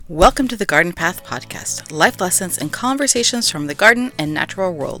Welcome to the Garden Path Podcast, life lessons and conversations from the garden and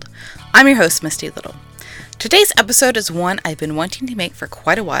natural world. I'm your host, Misty Little. Today's episode is one I've been wanting to make for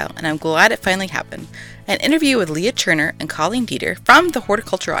quite a while, and I'm glad it finally happened. An interview with Leah Churner and Colleen from the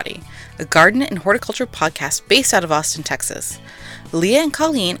Horticulturati, a garden and horticulture podcast based out of Austin, Texas. Leah and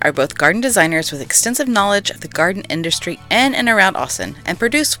Colleen are both garden designers with extensive knowledge of the garden industry in and around Austin, and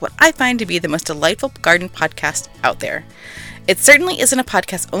produce what I find to be the most delightful garden podcast out there. It certainly isn't a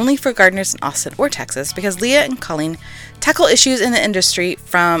podcast only for gardeners in Austin or Texas, because Leah and Colleen tackle issues in the industry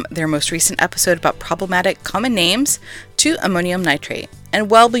from their most recent episode about problematic common names to ammonium nitrate,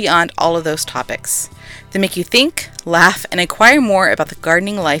 and well beyond all of those topics. They make you think, laugh, and inquire more about the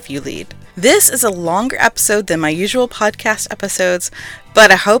gardening life you lead. This is a longer episode than my usual podcast episodes,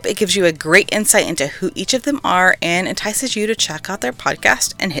 but I hope it gives you a great insight into who each of them are and entices you to check out their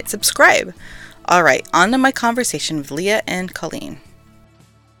podcast and hit subscribe. All right, on to my conversation with Leah and Colleen.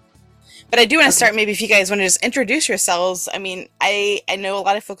 But I do want to start, maybe if you guys want to just introduce yourselves. I mean, I know a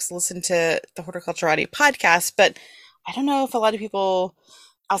lot of folks listen to the Horticulturati podcast, but I don't know if a lot of people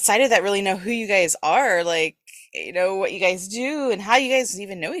outside of that really know who you guys are, like, you know, what you guys do and how you guys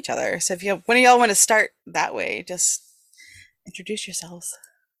even know each other. So if one of y'all want to start that way, just introduce yourselves.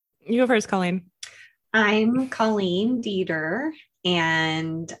 You go first, Colleen. I'm Colleen Dieter,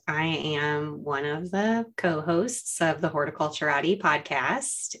 and I am one of the co-hosts of the Horticulturati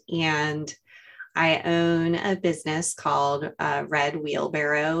podcast, and I own a business called Red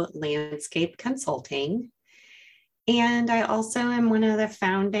Wheelbarrow Landscape Consulting. And I also am one of the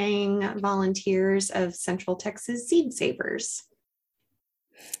founding volunteers of Central Texas Seed Savers.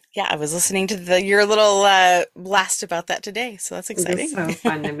 Yeah, I was listening to your little blast about that today, so that's exciting. It was so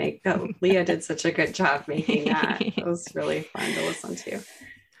fun to make. Oh, Leah did such a good job making that. It was really fun to listen to.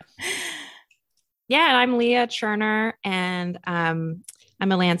 Yeah, and I'm Leah Churner, and I'm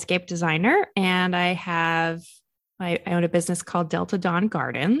a landscape designer, and I own a business called Delta Dawn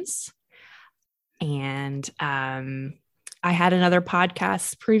Gardens. And I had another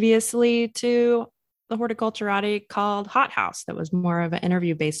podcast previously to the Horticulturati called Hot House that was more of an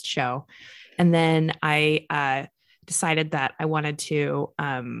interview-based show. And then I decided that I wanted to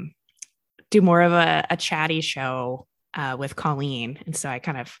do more of a chatty show with Colleen. And so I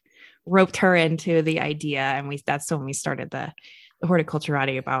kind of roped her into the idea. And that's when we started the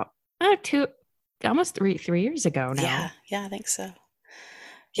Horticulturati about almost three years ago now. Yeah, I think so.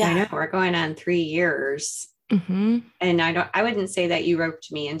 Yeah, I know, we're going on 3 years. Mm-hmm. And I wouldn't say that you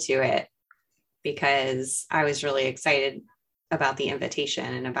roped me into it, because I was really excited about the invitation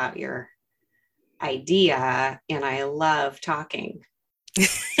and about your idea, and I love talking.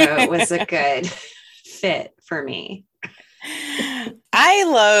 So it was a good fit for me. I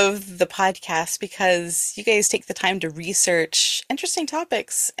love the podcast because you guys take the time to research interesting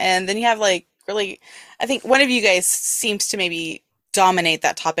topics, and then you have I think one of you guys seems to maybe dominate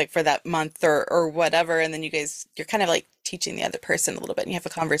that topic for that month or whatever, and then you're kind of like teaching the other person a little bit, and you have a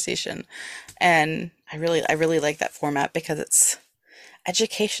conversation. And I really like that format because it's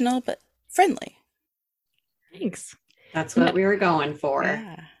educational but friendly. Thanks. That's what we were going for.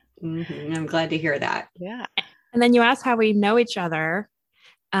 Yeah. Mm-hmm. I'm glad to hear that. Yeah. And then you asked how we know each other.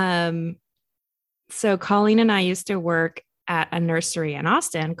 So Colleen and I used to work at a nursery in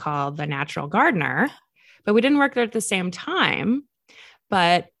Austin called The Natural Gardener, but we didn't work there at the same time.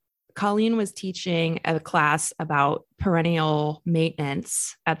 But Colleen was teaching a class about perennial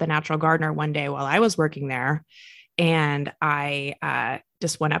maintenance at the Natural Gardener one day while I was working there. And I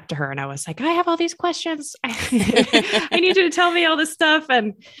just went up to her and I was like, I have all these questions. I need you to tell me all this stuff.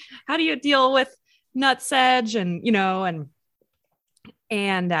 And how do you deal with nutsedge?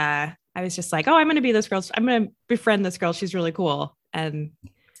 And I was just like, oh, I'm going to be this girl. I'm going to befriend this girl. She's really cool. And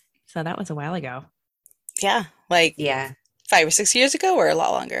so that was a while ago. Yeah. 5 or 6 years ago, or a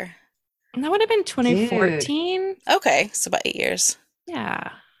lot longer? And that would have been 2014. Dude. Okay. So about 8 years. Yeah.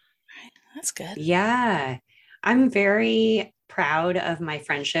 Right. That's good. Yeah. I'm very proud of my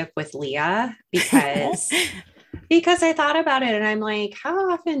friendship with Leah because I thought about it and I'm like, how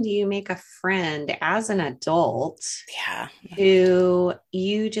often do you make a friend as an adult? Yeah. Who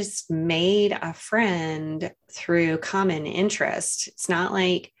you just made a friend through common interest. It's not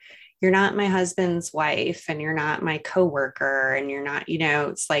like you're not my husband's wife and you're not my coworker and you're not,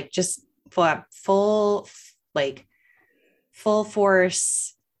 it's like just full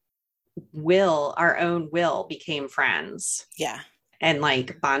force our own will became friends. Yeah. And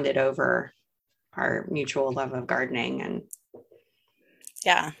bonded over our mutual love of gardening. And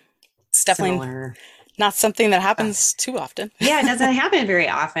yeah, it's definitely not something that happens too often. Yeah, it doesn't happen very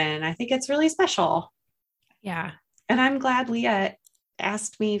often. I think it's really special. Yeah. And I'm glad Leah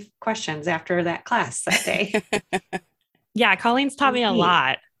asked me questions after that class that day. Yeah, Colleen's taught me a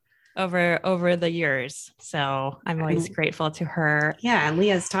lot over the years. So I'm always grateful to her. Yeah, and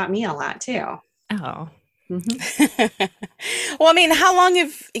Leah's taught me a lot too. Oh. Mm-hmm. Well, I mean, how long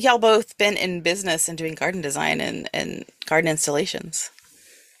have y'all both been in business and doing garden design and garden installations?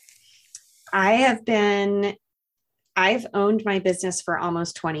 I've owned my business for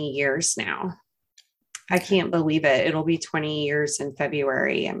almost 20 years now. I can't believe it. It'll be 20 years in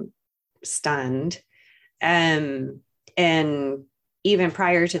February. I'm stunned. And even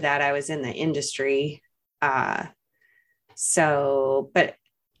prior to that, I was in the industry.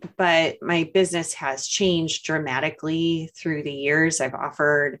 But my business has changed dramatically through the years. I've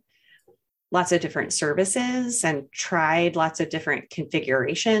offered lots of different services and tried lots of different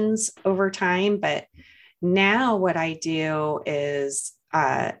configurations over time. But now what I do is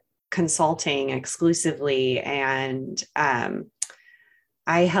consulting exclusively, and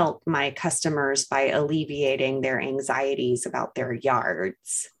I help my customers by alleviating their anxieties about their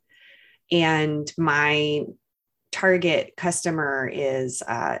yards. And my target customer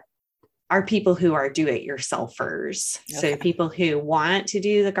are people who are do-it-yourselfers. Okay. So people who want to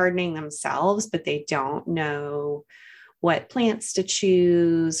do the gardening themselves, but they don't know what plants to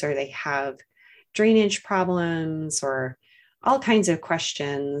choose, or they have drainage problems, or all kinds of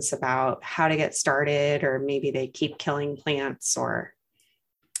questions about how to get started, or maybe they keep killing plants. Or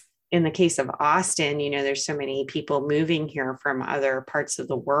in the case of Austin, there's so many people moving here from other parts of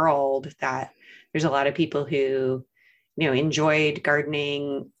the world that there's a lot of people who, enjoyed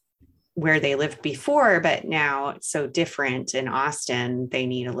gardening where they lived before, but now it's so different in Austin, they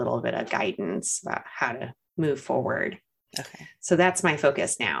need a little bit of guidance about how to move forward. Okay. So that's my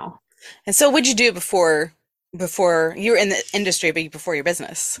focus now. And so what'd you do before you were in the industry, but before your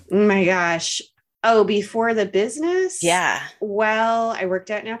business? Oh my gosh. Oh, before the business? Yeah. Well, I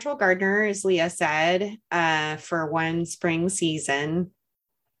worked at Natural Gardener, as Leah said, for one spring season,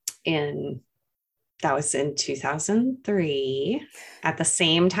 that was in 2003, at the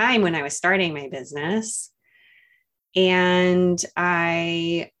same time when I was starting my business. And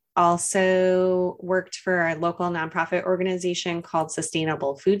I also worked for a local nonprofit organization called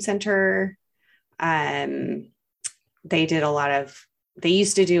Sustainable Food Center. They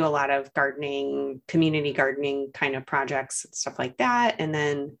used to do a lot of gardening, community gardening kind of projects and stuff like that. And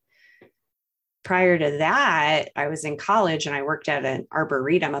then prior to that, I was in college and I worked at an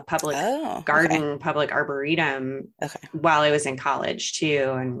arboretum, a public public arboretum while I was in college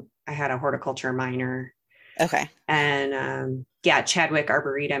too. And I had a horticulture minor. Okay. And Chadwick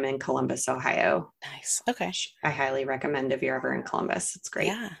Arboretum in Columbus, Ohio. Nice. Okay. I highly recommend if you're ever in Columbus. It's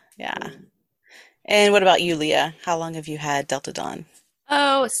great. Yeah. And what about you, Leah? How long have you had Delta Dawn?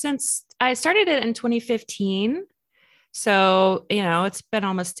 Oh, since I started it in 2015. So, it's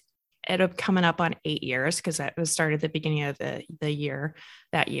been it'll coming up on 8 years, because it was started at the beginning of that year.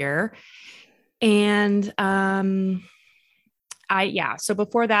 And so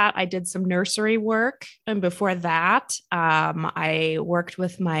before that, I did some nursery work. And before that, I worked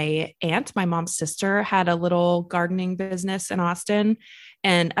with my aunt. My mom's sister had a little gardening business in Austin.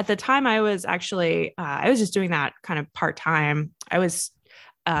 And at the time I was actually, I was just doing that kind of part-time. I was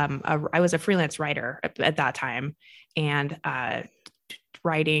a freelance writer at that time, and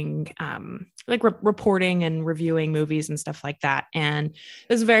writing, reporting and reviewing movies and stuff like that. And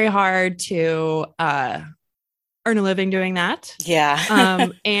it was very hard to earn a living doing that. Yeah.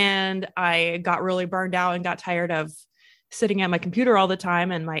 And I got really burned out and got tired of sitting at my computer all the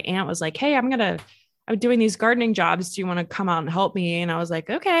time. And my aunt was like, "Hey, I'm doing these gardening jobs. Do you want to come out and help me?" And I was like,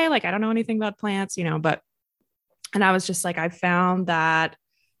 "Okay." I don't know anything about plants, and I was just like, I found that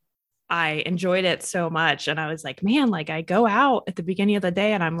I enjoyed it so much. And I was like, man, I go out at the beginning of the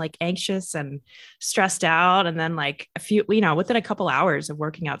day and I'm anxious and stressed out. And then a few, within a couple hours of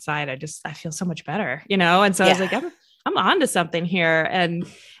working outside, I feel so much better, And so I was like, I'm on to something here.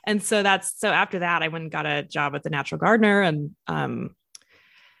 And so after that, I went and got a job at the Natural Gardener, and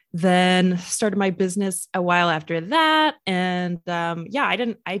then started my business a while after that. And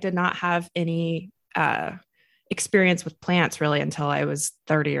I did not have any experience with plants really until I was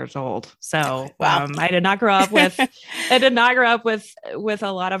 30 years old. So wow. I did not grow up with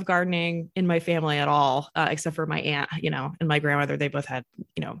a lot of gardening in my family at all, except for my aunt, and my grandmother. They both had,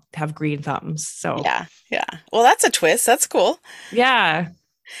 have green thumbs. So yeah. Well, that's a twist. That's cool. Yeah.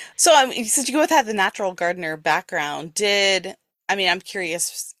 So since you both had the Natural Gardener background, I'm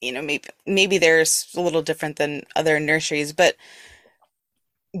curious, maybe there's a little different than other nurseries, but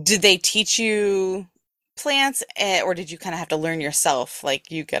did they teach you plants, or did you kind of have to learn yourself?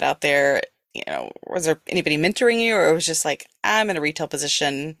 You get out there was there anybody mentoring you, or it was just like, I'm in a retail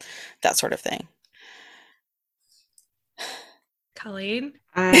position, that sort of thing? Colleen?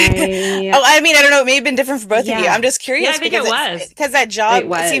 I Oh, I mean, I don't know. It may have been different for both of you. I'm yeah, just Yeah, I curious think it because was. that it job,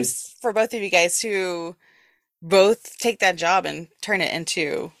 it seems was. for both of you guys to both take that job and turn it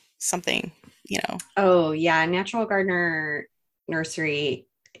into something, you know. Oh, yeah. Natural Gardener Nursery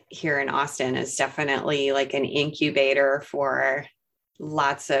here in Austin is definitely like an incubator for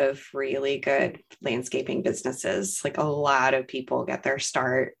lots of really good landscaping businesses. Like a lot of people get their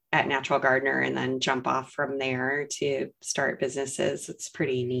start at Natural Gardener and then jump off from there to start businesses. It's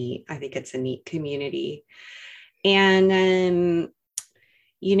pretty neat. I think it's a neat community. And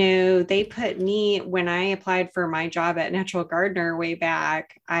they put me, when I applied for my job at Natural Gardener way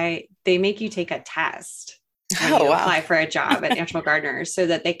back, they make you take a test when Oh, you wow. apply for a job at Natural Gardener so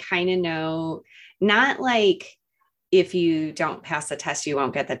that they kind of know, not like if you don't pass the test, you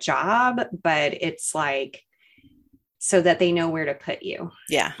won't get the job, but it's like so that they know where to put you.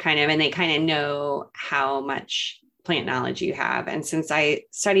 Yeah. Kind of, and they kind of know how much plant knowledge you have. And since I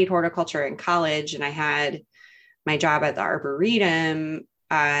studied horticulture in college and I had my job at the Arboretum,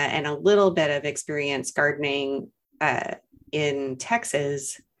 and a little bit of experience gardening in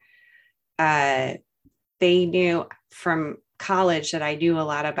Texas, they knew from college that I knew a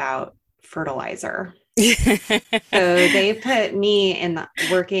lot about fertilizer. So they put me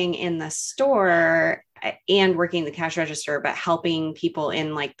working in the store and working the cash register, but helping people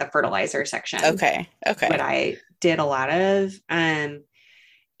in like the fertilizer section. Okay. What I did a lot of.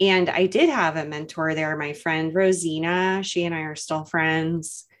 And I did have a mentor there. My friend Rosina, she and I are still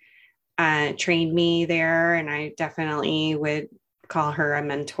friends, trained me there. And I definitely would call her a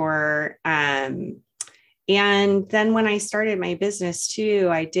mentor. And then when I started my business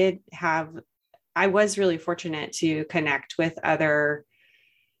too, I was really fortunate to connect with other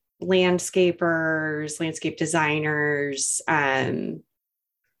landscapers, landscape designers,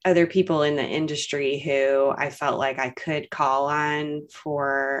 other people in the industry who I felt like I could call on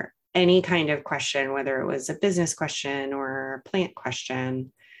for any kind of question, whether it was a business question or a plant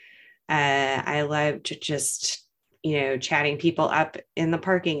question. I loved just, chatting people up in the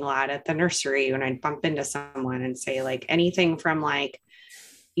parking lot at the nursery when I'd bump into someone and say like anything from like,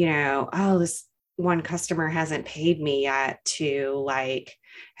 oh, this one customer hasn't paid me yet, to like,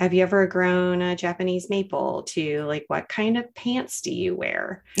 have you ever grown a Japanese maple, to like, what kind of pants do you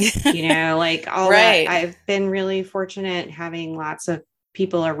wear? Like all Right. that. I've been really fortunate having lots of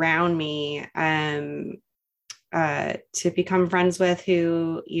people around me to become friends with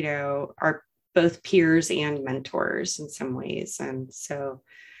who, are both peers and mentors in some ways. And so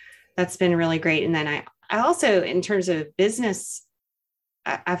that's been really great. And then I also, in terms of business,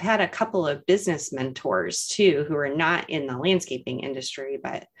 I've had a couple of business mentors too, who are not in the landscaping industry,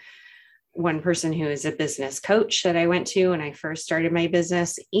 but one person who is a business coach that I went to when I first started my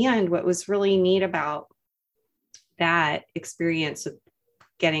business. And what was really neat about that experience of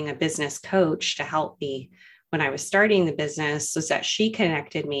getting a business coach to help me when I was starting the business was that she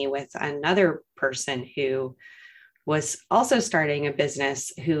connected me with another person who was also starting a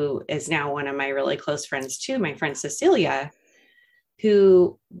business, who is now one of my really close friends too, my friend Cecilia,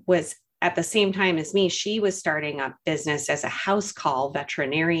 who was at the same time as me, she was starting a business as a house call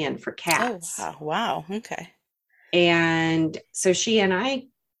veterinarian for cats. Oh, wow. Okay. And so she and I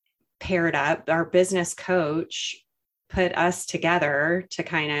paired up. Our business coach put us together to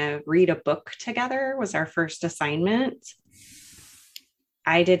kind of read a book together, was our first assignment.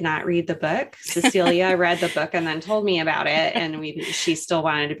 I did not read the book. Cecilia read the book and then told me about it. And she still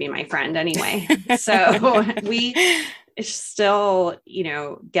wanted to be my friend anyway. So we still,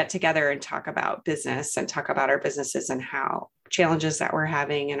 get together and talk about business and talk about our businesses and how challenges that we're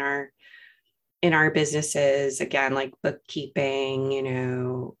having in our businesses, again, like bookkeeping,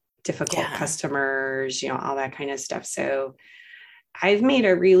 difficult customers, all that kind of stuff. So I've made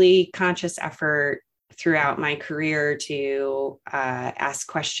a really conscious effort throughout my career to ask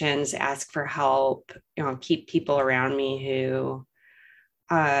questions, ask for help, keep people around me who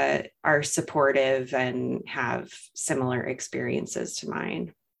are supportive and have similar experiences to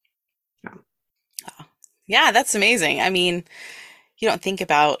mine. Yeah, that's amazing. I mean, you don't think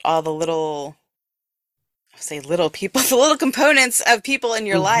about all the little people, the little components of people in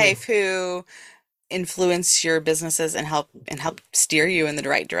your life who influence your businesses and help steer you in the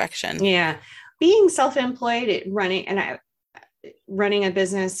right direction. Yeah. Being self-employed, running a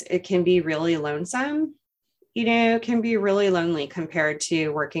business, it can be really lonesome. It can be really lonely compared to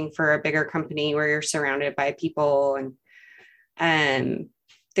working for a bigger company where you're surrounded by people. And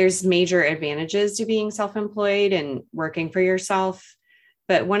there's major advantages to being self-employed and working for yourself.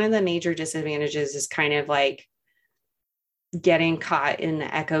 But one of the major disadvantages is kind of like getting caught in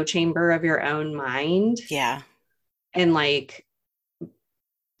the echo chamber of your own mind. Yeah. And like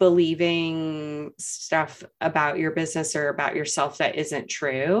believing stuff about your business or about yourself that isn't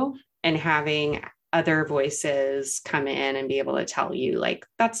true, and having other voices come in and be able to tell you like,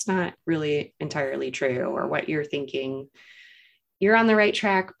 that's not really entirely true, or what you're thinking, you're on the right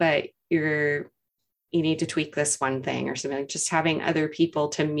track, but you need to tweak this one thing or something. Like just having other people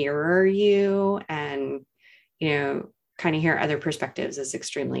to mirror you and, kind of hear other perspectives is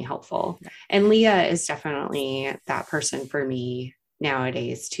extremely helpful. And Leah is definitely that person for me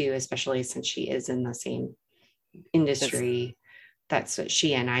nowadays too, especially since she is in the same industry. That's what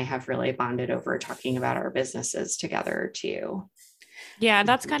she and I have really bonded over, talking about our businesses together too. Yeah,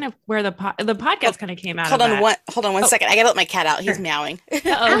 that's kind of where the podcast kind of came out. Hold on one second. I gotta let my cat out. He's meowing.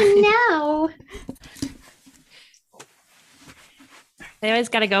 Oh no. They always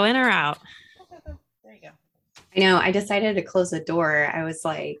got to go in or out. There you go. I know. I decided to close the door. I was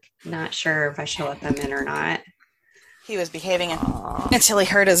like, not sure if I should let them in or not. He was behaving until he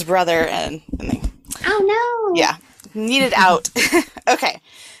hurt his brother, and oh no. Yeah, needed out. Okay.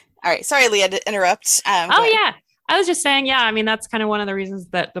 All right. Sorry, Leah, to interrupt. Yeah. I was just saying, I mean, that's kind of one of the reasons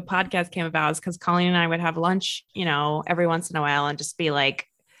that the podcast came about, is because Colleen and I would have lunch, every once in a while and just be like,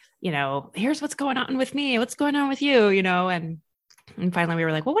 here's what's going on with me. What's going on with you, and finally we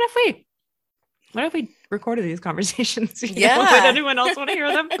were like, well, what if we recorded these conversations? Would anyone else want to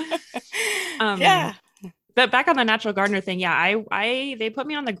hear them? Yeah. But back on the natural gardener thing, they put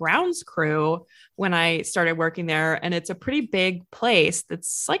me on the grounds crew when I started working there, and it's a pretty big place.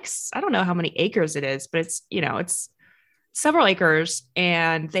 That's like, I don't know how many acres it is, but it's, it's several acres,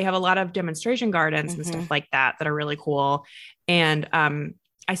 and they have a lot of demonstration gardens and stuff like that are really cool. And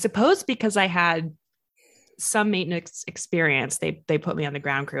I suppose because I had some maintenance experience, they put me on the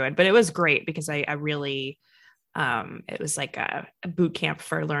ground crew, but it was great because I really, it was like a boot camp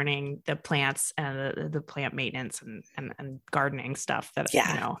for learning the plants and the plant maintenance and gardening stuff that,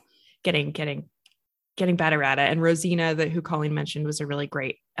 getting better at it. And Rosina, who Colleen mentioned, was a really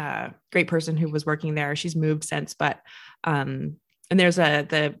great person who was working there. She's moved since, but, and there's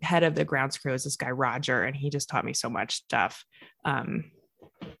the head of the grounds crew is this guy, Roger, and he just taught me so much stuff.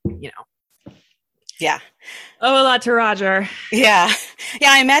 Yeah. Oh, a lot to Roger. Yeah.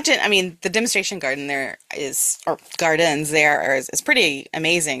 Yeah. I imagine, the demonstration garden gardens there is pretty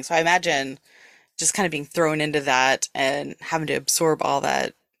amazing. So I imagine just kind of being thrown into that and having to absorb all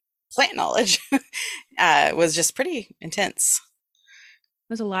that plant knowledge was just pretty intense.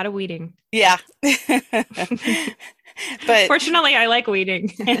 There's a lot of weeding. Yeah. But fortunately, I like weeding.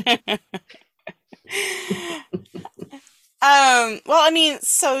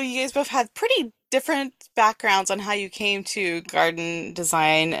 So you guys both had pretty different backgrounds on how you came to garden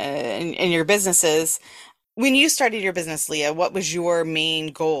design in your businesses. When you started your business, Leah, what was your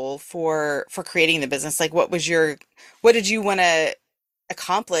main goal for creating the business? Like, what did you want to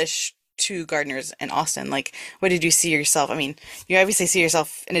accomplish to gardeners in Austin? Like, what did you see yourself? You obviously see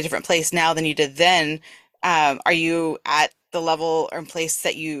yourself in a different place now than you did then. Are you at the level or place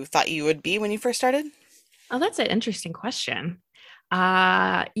that you thought you would be when you first started? Oh, that's an interesting question.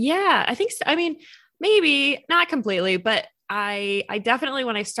 I think so. Maybe not completely, but I definitely,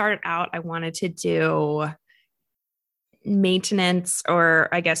 when I started out, I wanted to do maintenance, or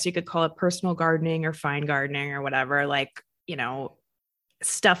I guess you could call it personal gardening or fine gardening or whatever, like,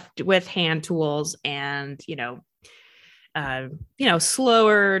 stuff with hand tools and,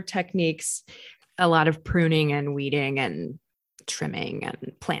 slower techniques, a lot of pruning and weeding and trimming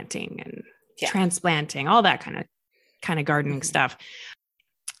and planting and transplanting, all that kind of gardening stuff.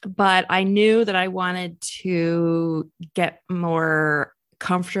 But I knew that I wanted to get more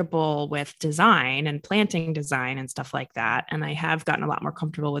comfortable with design and planting design and stuff like that. And I have gotten a lot more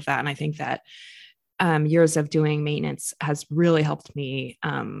comfortable with that. And I think that years of doing maintenance has really helped me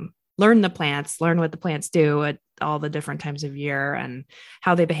learn the plants, learn what the plants do at all the different times of year and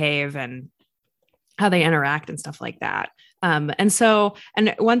how they behave and how they interact and stuff like that. And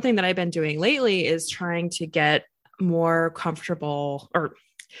one thing that I've been doing lately is trying to get more comfortable, or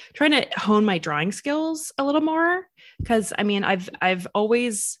trying to hone my drawing skills a little more. Cause I've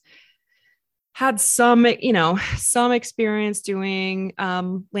always had some experience doing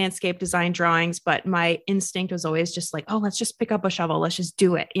landscape design drawings, but my instinct was always just like, oh, let's just pick up a shovel. Let's just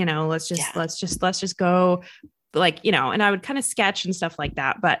do it. Let's just go, and I would kind of sketch and stuff like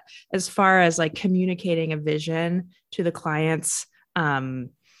that. But as far as like communicating a vision to the clients,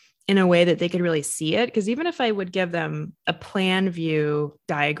 in a way that they could really see it. Because even if I would give them a plan view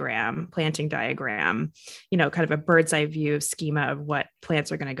diagram, planting diagram, kind of a bird's eye view schema of what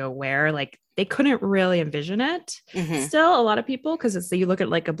plants are going to go where, like they couldn't really envision it. Mm-hmm. Still, a lot of people, because you look at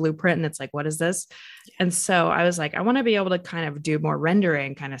like a blueprint and it's like, what is this? And so I was like, I want to be able to kind of do more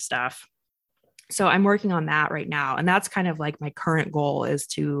rendering kind of stuff. So I'm working on that right now. And that's kind of like my current goal, is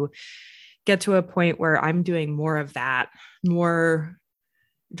to get to a point where I'm doing more of that, more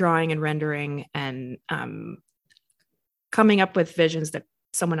drawing and rendering, and coming up with visions that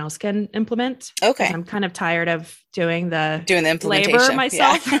someone else can implement. Okay. I'm kind of tired of doing the implementation labor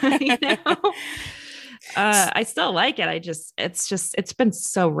myself. Yeah. I still like it. It's been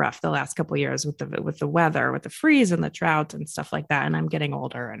so rough the last couple of years with the weather, with the freeze and the drought and stuff like that. And I'm getting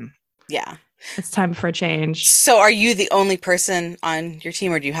older, and yeah, it's time for a change. So are you the only person on your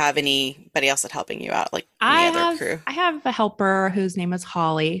team, or do you have anybody else that's helping you out? Like other crew? I have a helper whose name is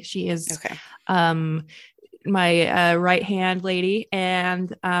Holly. She is okay. My right hand lady.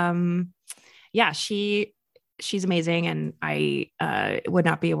 And yeah, she's amazing. And I would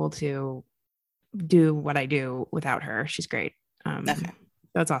not be able to do what I do without her. She's great. Okay.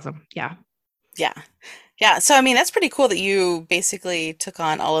 That's awesome. Yeah. Yeah. Yeah. So, I mean, that's pretty cool that you basically took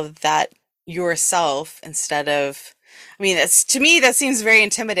on all of that yourself instead of, I mean, to me, that seems very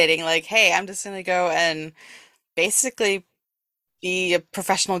intimidating. Like, hey, I'm just going to go and basically be a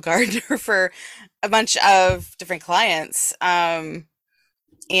professional gardener for a bunch of different clients. And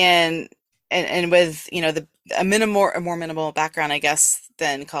with, a more minimal background, I guess,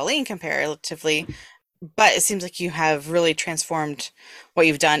 than Colleen comparatively, but it seems like you have really transformed what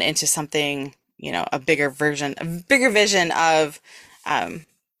you've done into something, a bigger vision of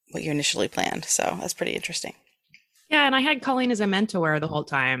what you initially planned. So that's pretty interesting. Yeah. And I had Colleen as a mentor the whole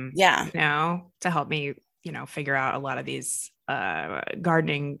time. Yeah. To help me, figure out a lot of these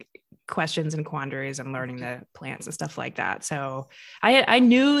gardening questions and quandaries and learning the plants and stuff like that. So I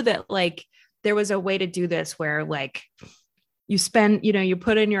knew that like there was a way to do this where like you spend, you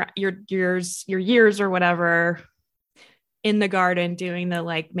put in your years or whatever in the garden doing the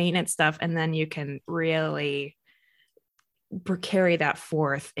like maintenance stuff, and then you can really carry that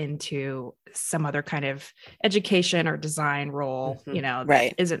forth into some other kind of education or design role,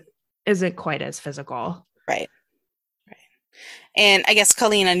 right. that isn't quite as physical. Right. And I guess,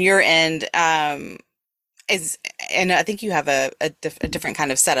 Colleen, on your end, and I think you have a different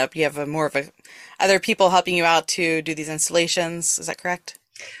kind of setup. You have more of other people helping you out to do these installations. Is that correct?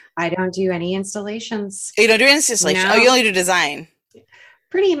 I don't do any installations. You don't do installation? No. Oh, you only do design?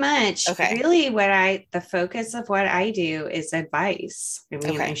 Pretty much. Okay. Really the focus of what I do is advice. I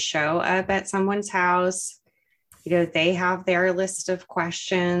mean, I show up at someone's house, they have their list of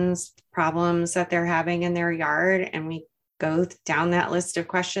questions, problems that they're having in their yard, and we go down that list of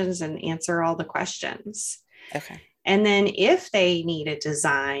questions and answer all the questions. Okay. And then if they need a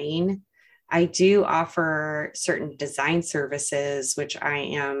design, I do offer certain design services, which I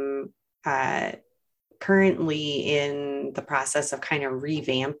am currently in the process of kind of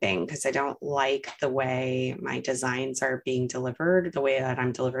revamping, because I don't like the way my designs are being delivered, the way that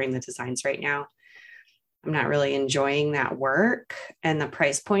I'm delivering the designs right now. I'm not really enjoying that work, and the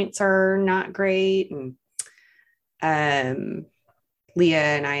price points are not great. And Leah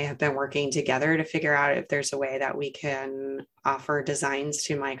and I have been working together to figure out if there's a way that we can offer designs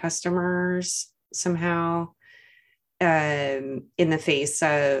to my customers somehow, in the face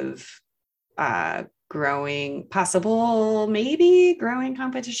of growing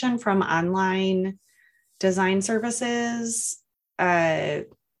competition from online design services. I've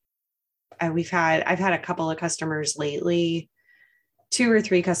had a couple of customers lately, 2 or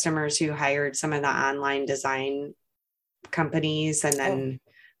 3 customers who hired some of the online design companies and then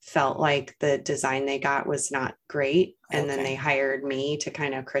felt like the design they got was not great. And then they hired me to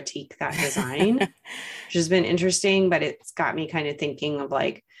kind of critique that design, which has been interesting, but it's got me kind of thinking of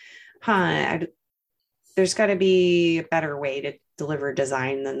like, there's got to be a better way to deliver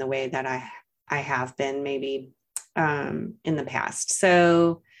design than the way that I have been maybe in the past.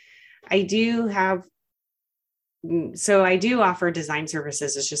 So I do offer design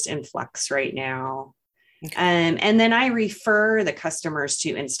services. It's just in flux right now. Okay. And then I refer the customers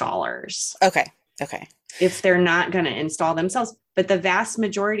to installers. Okay. If they're not going to install themselves, but the vast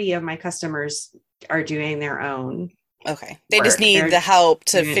majority of my customers are doing their own. Okay. They just need the help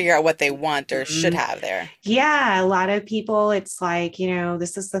to figure out what they want or should have there. Yeah. A lot of people, it's like,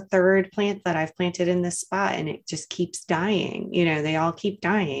 this is the 3rd plant that I've planted in this spot and it just keeps dying. They all keep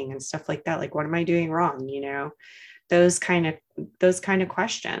dying and stuff like that. Like, what am I doing wrong? Those kind of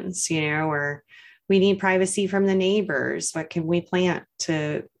questions, or we need privacy from the neighbors. What can we plant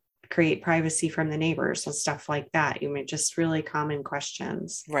to create privacy from the neighbors and stuff like that. Just really common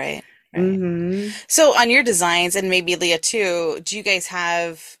questions. Right. Mm-hmm. So on your designs, and maybe Leah too, do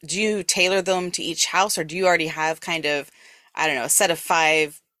you tailor them to each house, or do you already have kind of, I don't know, a set of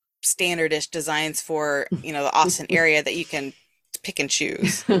 5 standardish designs for, the Austin area that you can pick and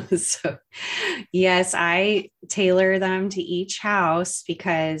choose? So yes, I tailor them to each house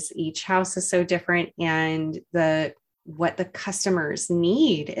because each house is so different, and what the customers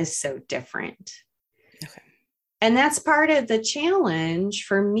need is so different. Okay. And that's part of the challenge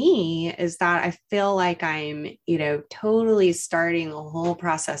for me, is that I feel like I'm, totally starting the whole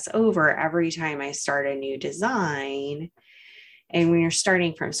process over every time I start a new design. And when you're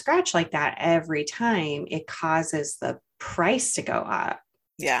starting from scratch like that every time, it causes the price to go up.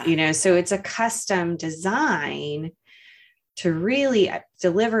 Yeah. So it's a custom design to really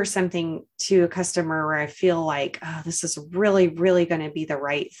deliver something to a customer where I feel like, oh, this is really, really going to be the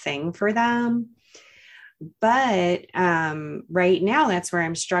right thing for them. But right now, that's where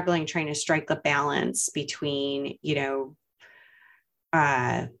I'm struggling, trying to strike the balance between,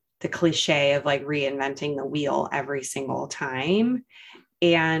 the cliche of like reinventing the wheel every single time,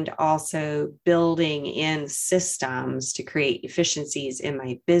 and also building in systems to create efficiencies in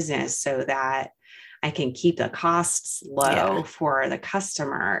my business so that I can keep the costs low for the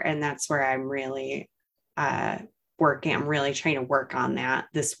customer. And that's where I'm really working. I'm really trying to work on that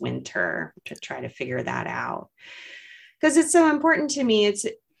this winter to try to figure that out, because it's so important to me.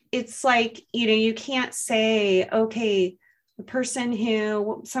 It's like, you can't say, okay,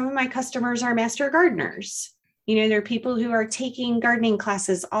 some of my customers are master gardeners. There are people who are taking gardening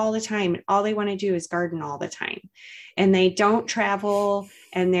classes all the time. All they want to do is garden all the time. And they don't travel,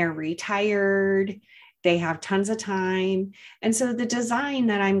 and they're retired. They have tons of time. And so the design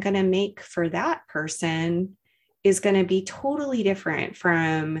that I'm going to make for that person is going to be totally different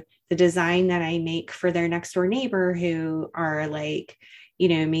from the design that I make for their next door neighbor, who are like,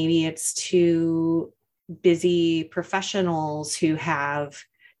 maybe it's 2 busy professionals who have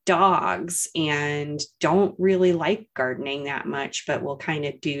dogs and don't really like gardening that much, but will kind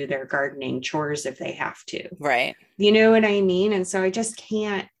of do their gardening chores if they have to. Right. You know what I mean? And so I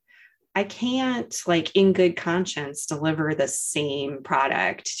can't like in good conscience deliver the same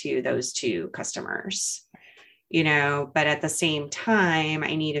product to those 2 customers, but at the same time,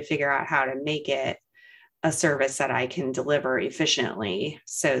 I need to figure out how to make it a service that I can deliver efficiently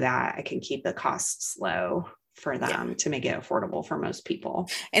so that I can keep the costs low for them to make it affordable for most people.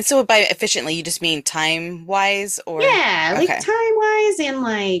 And so by efficiently, you just mean time wise, or? Yeah, like time wise, and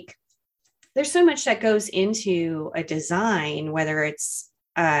like there's so much that goes into a design, whether it's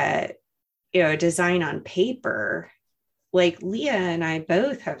a design on paper. Like Leah and I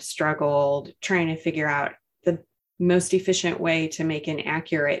both have struggled trying to figure out the most efficient way to make an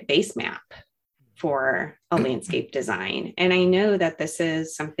accurate base map for a landscape design. And I know that this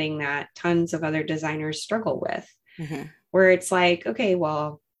is something that tons of other designers struggle with, where it's like, okay,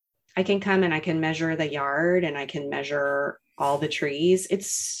 well, I can come and I can measure the yard and I can measure all the trees. It's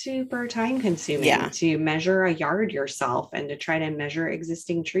super time consuming to measure a yard yourself and to try to measure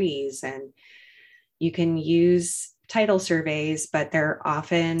existing trees. And you can use title surveys, but they're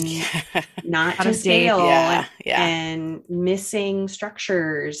often not to scale and missing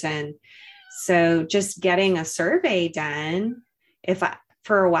structures. And so just getting a survey done,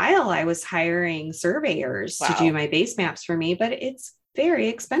 for a while, I was hiring surveyors to do my base maps for me, but it's very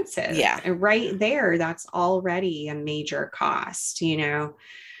expensive. Yeah. And right there, that's already a major cost,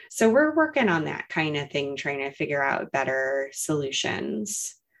 So we're working on that kind of thing, trying to figure out better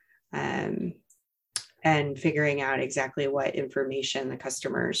solutions, and figuring out exactly what information the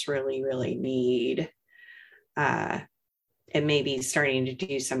customers really, really need. And maybe starting to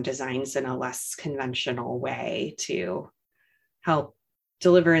do some designs in a less conventional way to help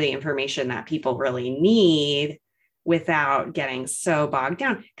deliver the information that people really need without getting so bogged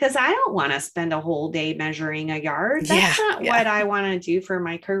down. Because I don't want to spend a whole day measuring a yard. That's not what I want to do for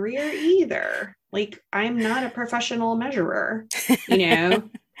my career either. Like, I'm not a professional measurer,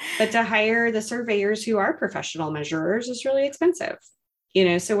 but to hire the surveyors who are professional measurers is really expensive,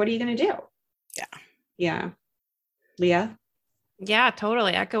 so what are you going to do? Yeah. Leah? Yeah,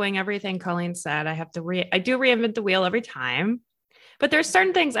 totally. Echoing everything Colleen said. I do reinvent the wheel every time, but there's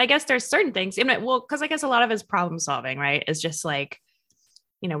certain things, because I guess a lot of it is problem solving, right? It's just like,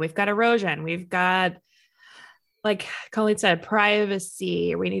 we've got erosion, we've got, like Colleen said,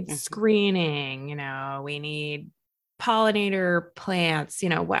 privacy, we need screening, we need pollinator plants,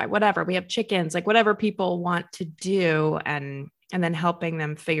 whatever, we have chickens, like whatever people want to do, and then helping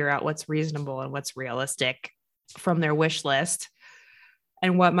them figure out what's reasonable and what's realistic from their wish list.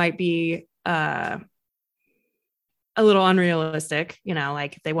 and what might be a little unrealistic,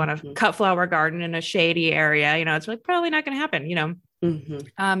 like if they want to cut flower garden in a shady area, it's like probably not going to happen,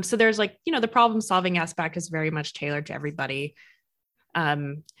 so there's like, the problem solving aspect is very much tailored to everybody. But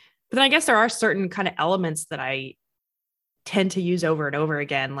then I guess there are certain kind of elements that I tend to use over and over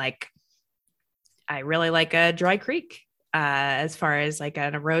again. Like I really like a dry creek, as far as like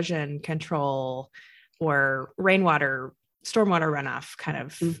an erosion control or rainwater, stormwater runoff kind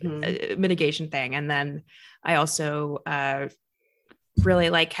of mitigation thing. And then I also really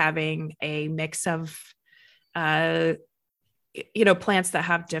like having a mix of, plants that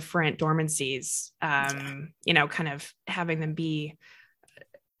have different dormancies, kind of having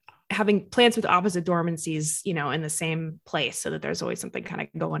plants with opposite dormancies, in the same place so that there's always something kind of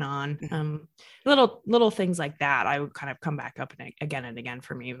going on. Little things like that, I would kind of come back up again and again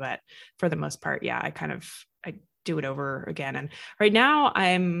for me, but for the most part, yeah, I do it over again. And right now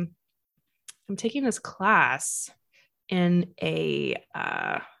I'm taking this class in a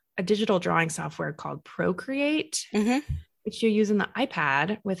digital drawing software called Procreate, which you use in the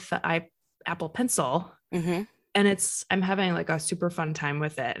iPad with the Apple Pencil. And I'm having like a super fun time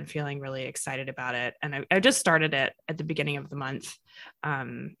with it and feeling really excited about it. And I just started it at the beginning of the month.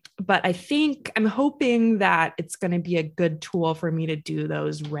 But I'm hoping that it's going to be a good tool for me to do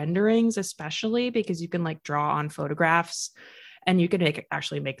those renderings, especially because you can like draw on photographs and you can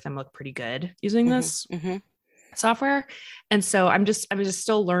actually make them look pretty good using this software. And so I'm just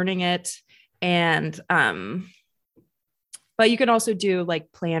still learning it. And, but you can also do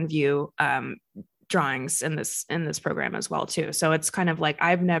like plan view, drawings in this program as well too. So it's kind of like,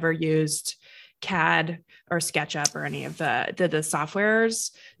 I've never used CAD or SketchUp or any of the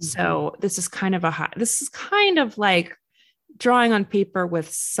softwares. So this is kind of like drawing on paper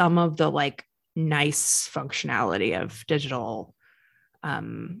with some of the like nice functionality of digital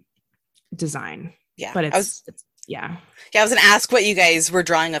design. Yeah. But I was going to ask what you guys were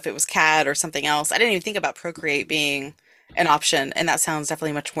drawing, if it was CAD or something else. I didn't even think about Procreate being an option, and that sounds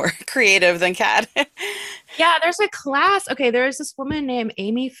definitely much more creative than CAD. Yeah, there's a class. Okay, there's this woman named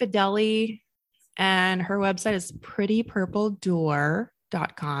Amy Fideli, and her website is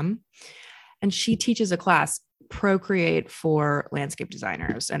prettypurpledoor.com. And she teaches a class, Procreate for landscape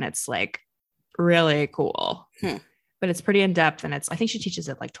designers, and it's like really cool. But it's pretty in depth, and I think she teaches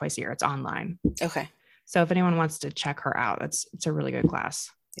it like twice a year. It's online. Okay. So if anyone wants to check her out, it's a really good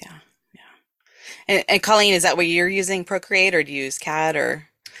class. Yeah. And Colleen, is that what you're using, Procreate, or do you use CAD or?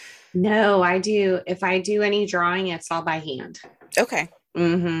 No, I do. If I do any drawing, it's all by hand. Okay.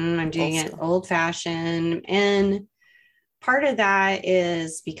 I'm doing it old fashioned. And part of that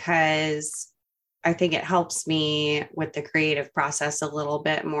is because I think it helps me with the creative process a little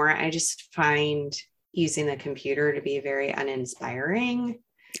bit more. I just find using the computer to be very uninspiring.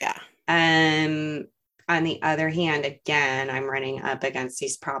 Yeah. On the other hand, again, I'm running up against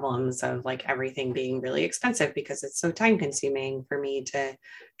these problems of like everything being really expensive because it's so time consuming for me to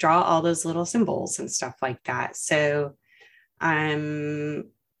draw all those little symbols and stuff like that. So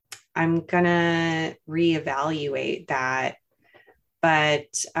I'm gonna reevaluate that.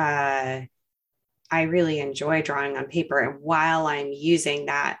 But I really enjoy drawing on paper. And while I'm using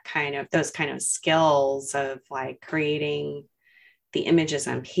those kind of skills of like creating the images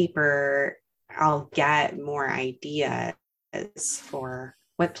on paper, I'll get more ideas for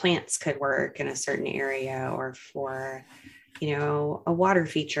what plants could work in a certain area, or for, a water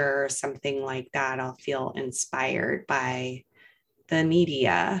feature or something like that. I'll feel inspired by the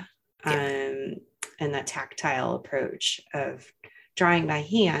media and the tactile approach of drawing by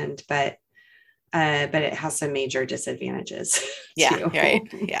hand, but it has some major disadvantages. Yeah, too. right.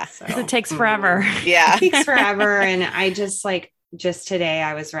 Yeah. So, it takes forever. Yeah. It takes forever. And I just today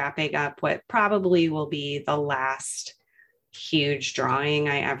I was wrapping up what probably will be the last huge drawing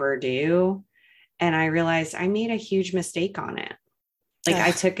I ever do. And I realized I made a huge mistake on it. Like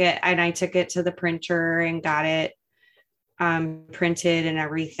I took it to the printer and got it printed and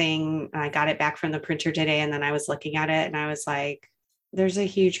everything. And I got it back from the printer today. And then I was looking at it and I was like, there's a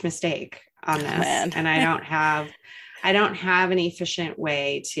huge mistake on this. And I don't have an efficient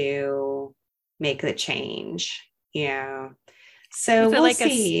way to make the change. So we'll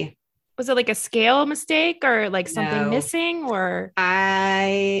see. Was it like a scale mistake or like something missing, or?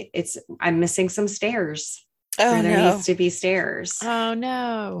 I'm missing some stairs. Oh, where there needs to be stairs. Oh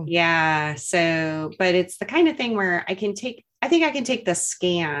no. Yeah. So, but it's the kind of thing where I think I can take the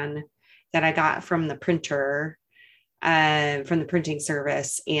scan that I got from the printer, from the printing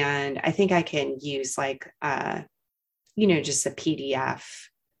service. And I think I can use like, just a PDF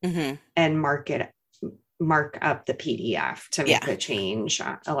and mark mark up the PDF to make the change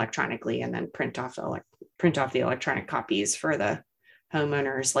electronically and then print off the electronic copies for the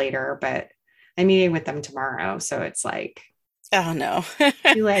homeowners later. But I'm meeting with them tomorrow. So it's like, oh no,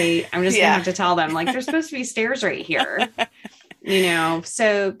 too late. I'm just gonna have to tell them, like, there's supposed to be stairs right here,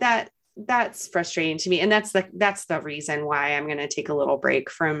 so that's frustrating to me. And that's the reason why I'm going to take a little break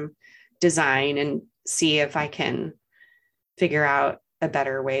from design and see if I can figure out a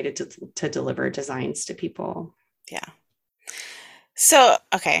better way to deliver designs to people. Yeah. So,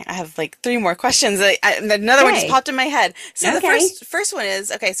 okay, I have like 3 more questions. Another one just popped in my head. So the first one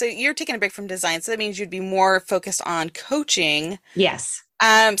is, okay, so you're taking a break from design. So that means you'd be more focused on coaching. Yes.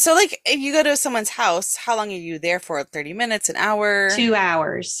 So like if you go to someone's house, how long are you there for? 30 minutes, an hour? 2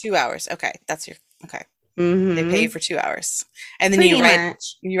 hours. 2 hours. Okay. Okay. Mm-hmm. They pay you for 2 hours. And then you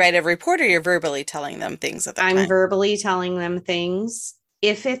write a report, or you're verbally telling them things at that time? I'm verbally telling them things.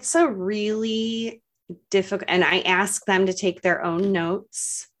 If it's a really difficult, and I ask them to take their own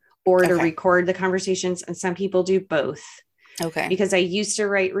notes or to record the conversations, and some people do both. Okay. Because I used to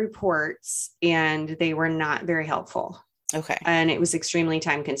write reports and they were not very helpful. Okay. And it was extremely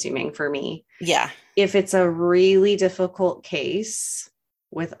time consuming for me. Yeah. If it's a really difficult case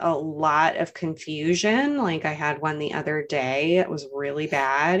with a lot of confusion, like I had one the other day, it was really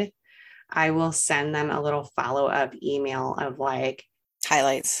bad, I will send them a little follow-up email of like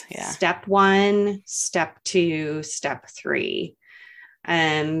highlights. Yeah. Step 1, step 2, step 3.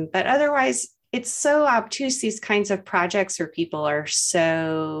 But otherwise it's so obtuse, these kinds of projects where people are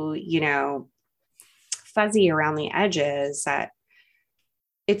so, fuzzy around the edges, that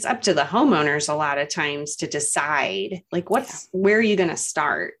it's up to the homeowners a lot of times to decide, like, where are you going to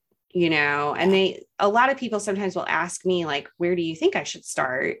start? And a lot of people sometimes will ask me, like, where do you think I should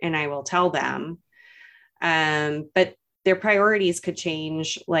start? And I will tell them, but their priorities could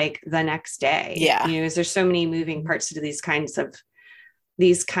change like the next day. Yeah. There's so many moving parts to these kinds of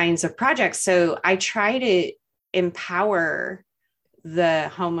projects. So I try to empower the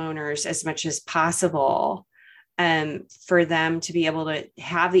homeowners as much as possible, for them to be able to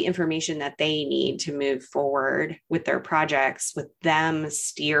have the information that they need to move forward with their projects, with them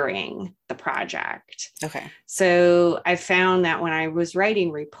steering the project. Okay. So I found that when I was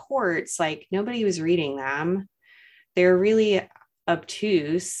writing reports, like, nobody was reading them. They're really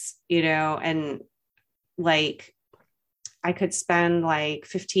obtuse, and like, I could spend like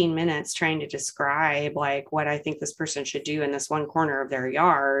 15 minutes trying to describe like what I think this person should do in this one corner of their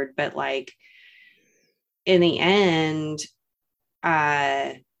yard. But like, in the end,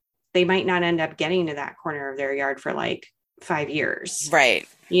 they might not end up getting to that corner of their yard for like 5 years. Right.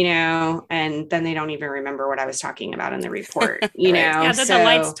 And then they don't even remember what I was talking about in the report, you know? Yeah, so, the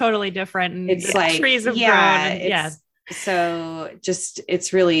light's totally different. And it's like, trees have grown. So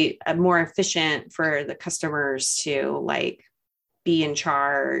it's really more efficient for the customers to like be in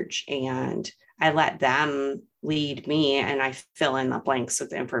charge, and I let them lead me and I fill in the blanks with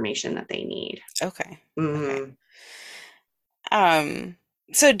the information that they need. Okay. Mm-hmm. Okay.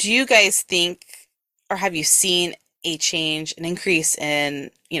 So do you guys think, or have you seen an increase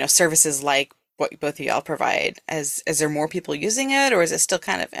in, services like what both of y'all provide? Is there more people using it, or is it still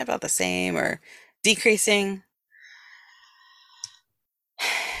kind of about the same or decreasing?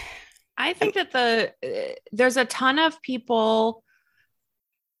 I think that there's a ton of people,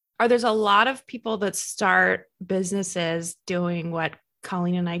 or there's a lot of people that start businesses doing what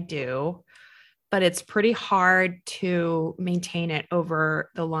Colleen and I do, but it's pretty hard to maintain it over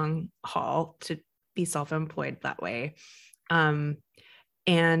the long haul, to be self-employed that way.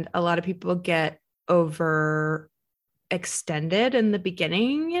 And a lot of people get overextended in the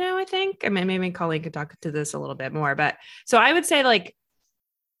beginning, I think. I mean, maybe Colleen could talk to this a little bit more, but so I would say like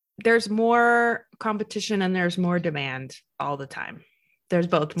there's more competition and there's more demand all the time. There's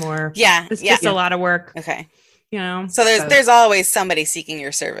both more. Yeah. It's just a lot of work. Okay. So there's always somebody seeking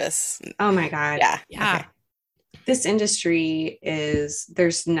your service. Oh my God. Yeah. Yeah. Okay. This industry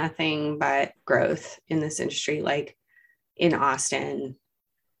there's nothing but growth in this industry. Like in Austin,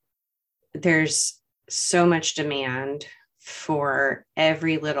 there's so much demand for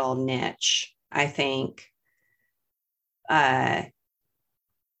every little niche, I think.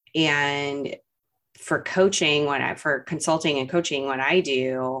 And for coaching, for consulting and coaching, what I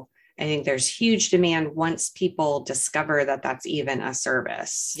do, I think there's huge demand once people discover that that's even a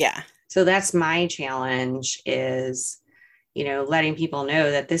service. Yeah. So that's my challenge is, letting people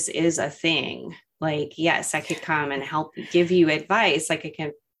know that this is a thing. Like, yes, I could come and help give you advice. Like, I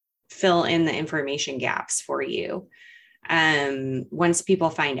can fill in the information gaps for you. Once people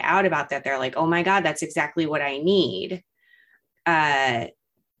find out about that, they're like, oh my God, that's exactly what I need.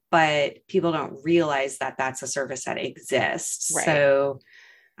 but people don't realize that that's a service that exists. Right. So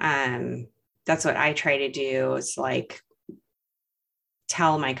that's what I try to do, is like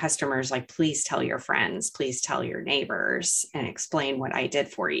tell my customers, like, please tell your friends, please tell your neighbors, and explain what I did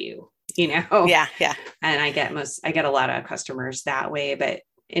for you, Yeah. And I get a lot of customers that way. But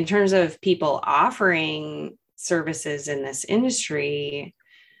in terms of people offering services in this industry,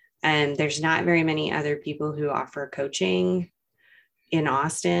 and there's not very many other people who offer coaching in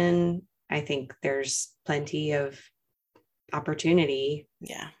Austin. I think there's plenty of opportunity.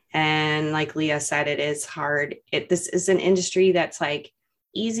 Yeah. And like Leah said, it is hard. This is an industry that's like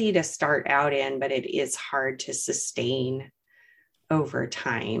easy to start out in, but it is hard to sustain over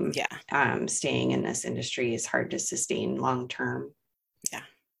time. Yeah. Staying in this industry is hard to sustain long term. Yeah.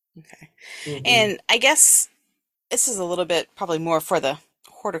 Okay. Mm-hmm. And I guess this is a little bit probably more for the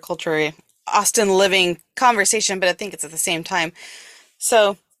horticulture Austin living conversation, but I think it's at the same time.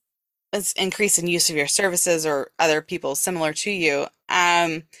 So it's increase in use of your services or other people similar to you.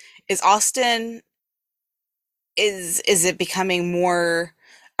 Is Austin, is it becoming more,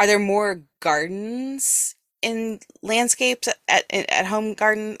 are there more gardens in landscapes at home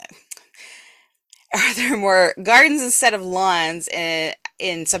garden? Are there more gardens instead of lawns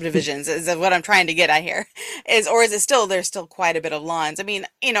in subdivisions? Is what I'm trying to get at here. Or is it still, there's still quite a bit of lawns? I mean,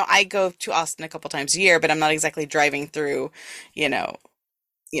 I go to Austin a couple times a year, but I'm not exactly driving through,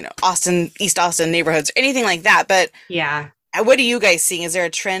 Austin, East Austin neighborhoods, or anything like that. But yeah, what are you guys seeing? Is there a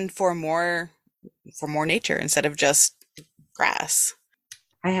trend for more nature instead of just grass?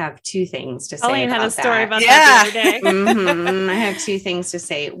 I have two things to say. Colleen had a story about Yeah. that the other day. Mm-hmm. I have two things to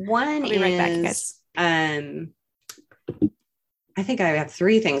say. One I'll be right back, you guys. I think I have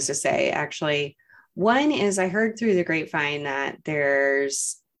three things to say, actually. One is I heard through the grapevine that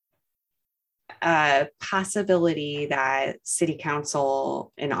there's a possibility that City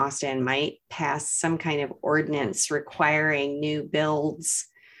Council in Austin might pass some kind of ordinance requiring new builds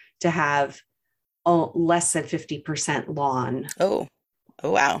to have less than 50% lawn. Oh,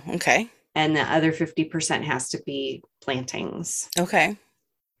 wow. Okay. And the other 50% has to be plantings. Okay.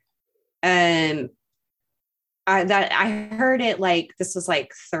 I heard it like, this was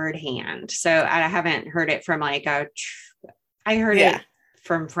like third hand. So I haven't heard it from like I heard it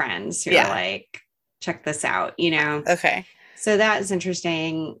from friends who are like, check this out, Okay. So that is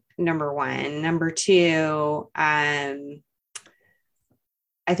interesting. Number one. Number two, I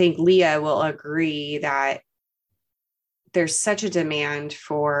think Leah will agree that there's such a demand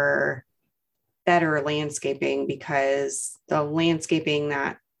for better landscaping, because the landscaping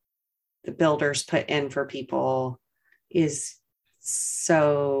that the builders put in for people is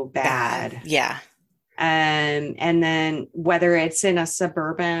so bad. Yeah. And then whether it's in a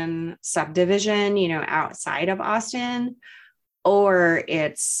suburban subdivision, outside of Austin, or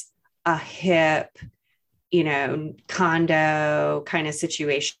it's a hip, condo kind of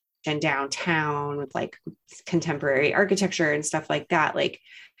situation downtown with like contemporary architecture and stuff like that, like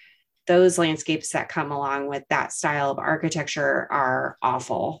those landscapes that come along with that style of architecture are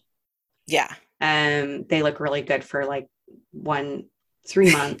awful. Yeah. They look really good for like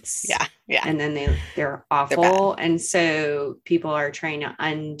 3 months. Yeah. And then they're awful. And so people are trying to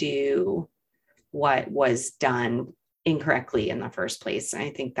undo what was done incorrectly in the first place. And I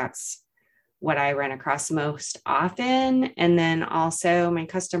think that's what I run across most often. And then also my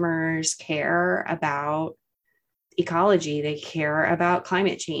customers care about ecology. They care about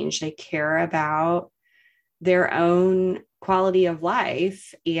climate change. They care about their own quality of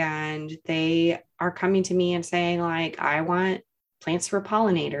life. And they are coming to me and saying like, I want plants for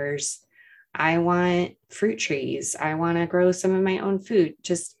pollinators. I want fruit trees. I want to grow some of my own food.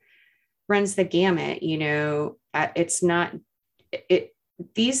 Just runs the gamut, it's not,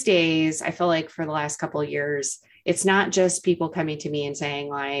 these days, I feel like for the last couple of years, it's not just people coming to me and saying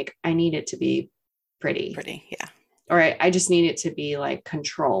like, I need it to be pretty. Yeah. Or I just need it to be like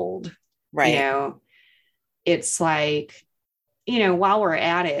controlled. Right. It's like, while we're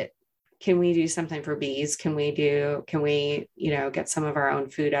at it, can we do something for bees? Can we, get some of our own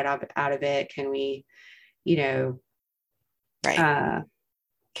food out of it? Can we,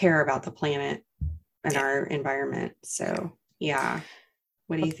 care about the planet and our environment? So, yeah.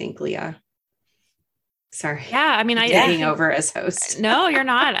 What do you think, Leah? Sorry. Yeah. I mean, taking over as host. No, you're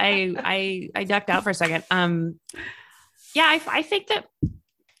not. I ducked out for a second. Yeah, I think that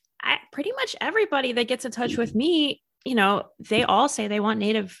pretty much everybody that gets in touch with me, they all say they want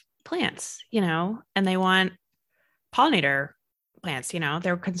native plants, and they want pollinator plants,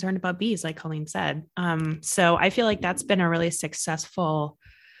 they're concerned about bees, like Colleen said. So I feel like that's been a really successful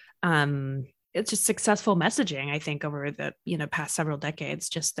it's just successful messaging, I think, over the, past several decades,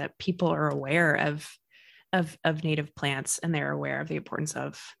 just that people are aware of native plants, and they're aware of the importance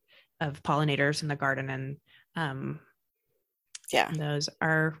of pollinators in the garden. And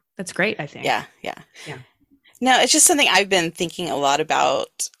that's great, I think. Yeah. No, it's just something I've been thinking a lot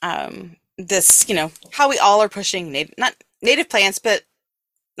about, this, how we all are pushing not native plants, but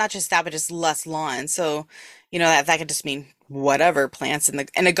not just that, but just less lawn. So, that could just mean whatever plants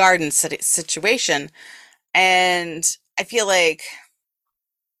in a garden situation. And I feel like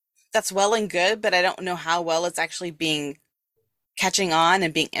that's well and good, but I don't know how well it's actually catching on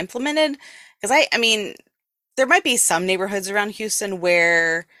and being implemented. Because I mean, there might be some neighborhoods around Houston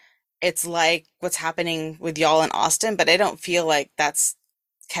where it's like what's happening with y'all in Austin, but I don't feel like that's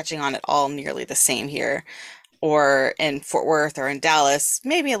catching on at all nearly the same here, or in Fort Worth or in Dallas,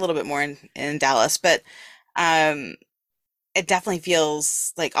 maybe a little bit more in Dallas, but it definitely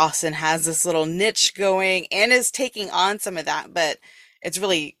feels like Austin has this little niche going and is taking on some of that, but it's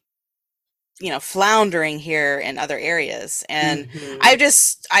really, floundering here in other areas. And I've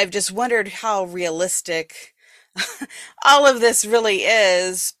just wondered how realistic all of this really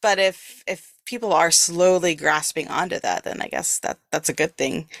is. But if people are slowly grasping onto that, then I guess that's a good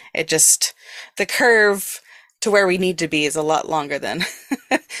thing. The curve to where we need to be is a lot longer than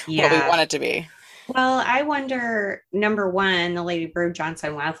what we want it to be. Well, I wonder, number one, the Lady Bird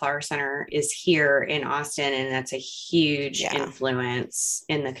Johnson Wildflower Center is here in Austin, and that's a huge influence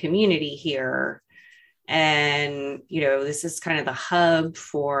in the community here. And, this is kind of the hub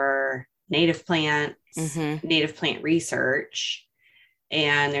for native plants, native plant research.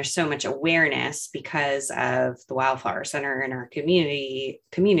 And there's so much awareness because of the Wildflower Center in our community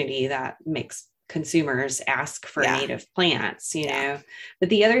that makes consumers ask for native plants, know. But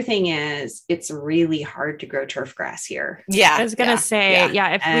the other thing is, it's really hard to grow turf grass here. I was gonna say, if we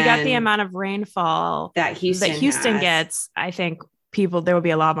got the amount of rainfall that Houston gets, I think there would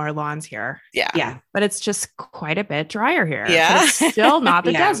be a lot more lawns here. But it's just quite a bit drier here. But it's still not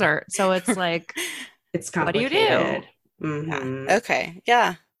the desert, so it's like, it's complicated. What do you do? Okay,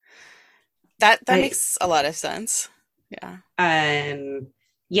 that makes a lot of sense.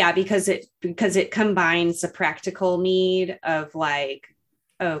 Because it combines the practical need of like,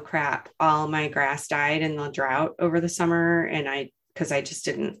 oh crap, all my grass died in the drought over the summer, and because I just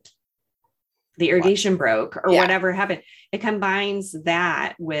didn't, the irrigation broke or whatever happened. It combines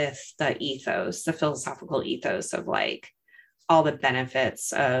that with the philosophical ethos of like all the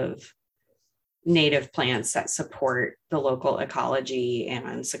benefits of native plants that support the local ecology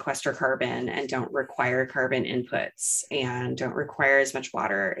and sequester carbon and don't require carbon inputs and don't require as much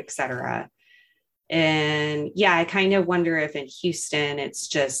water, etc. And I kind of wonder if in Houston, it's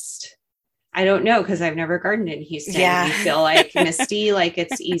just, I don't know, because I've never gardened in Houston. Yeah. You feel like, Misty, like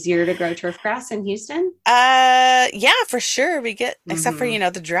it's easier to grow turf grass in Houston? Yeah, for sure. We get, except for,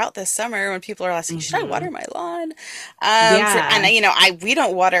 the drought this summer when people are asking, should I water my lawn? We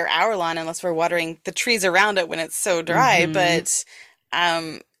don't water our lawn unless we're watering the trees around it when it's so dry, but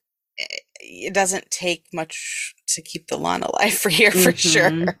it doesn't take much to keep the lawn alive for here, for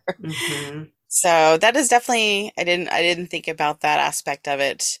sure. So that is definitely, I didn't think about that aspect of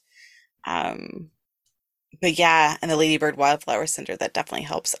it. But and the Ladybird Wildflower Center, that definitely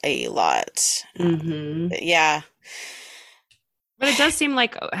helps a lot. But it does seem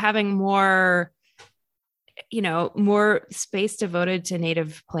like having more space devoted to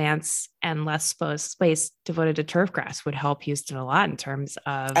native plants and less space devoted to turf grass would help Houston a lot in terms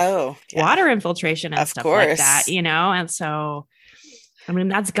of water infiltration and stuff like that, and so, I mean,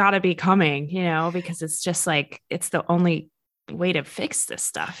 that's got to be coming, because it's just like, it's the only way to fix this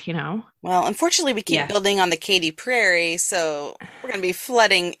stuff, Well, unfortunately, we keep building on the Katy Prairie, so we're going to be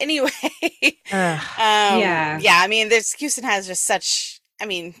flooding anyway. I mean, Houston has just such, I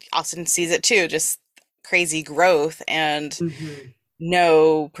mean, Austin sees it too, just crazy growth and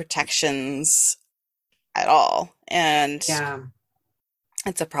no protections at all. And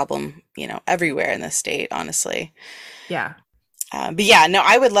it's a problem, everywhere in the state, honestly. But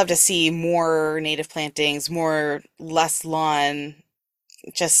I would love to see more native plantings, less lawn,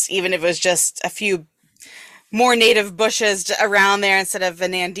 just even if it was just a few more native bushes around there instead of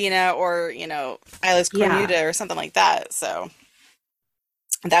an Andina or, Ilex cornuta or something like that. So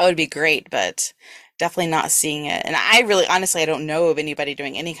that would be great, but definitely not seeing it. And I really, honestly, I don't know of anybody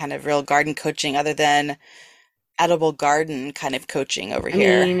doing any kind of real garden coaching other than edible garden kind of coaching over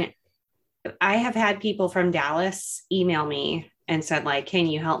here. I mean, I have had people from Dallas email me and said, like, can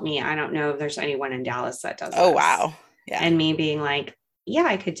you help me? I don't know if there's anyone in Dallas that does this. Oh, wow. Yeah. And me being like, yeah,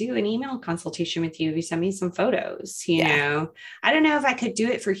 I could do an email consultation with you if you send me some photos. Yeah. I don't know if I could do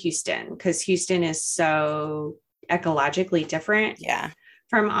it for Houston because Houston is so ecologically different Yeah.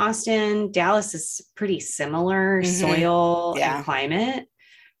 from Austin. Dallas is pretty similar soil and Yeah. climate,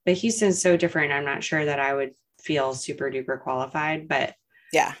 but Houston's so different. I'm not sure that I would feel super duper qualified, but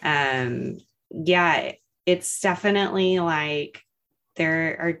Yeah. yeah, it's definitely like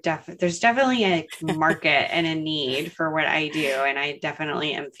there's definitely a market and a need for what I do, and I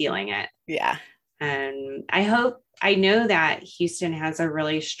definitely am feeling it. Yeah. And I know that Houston has a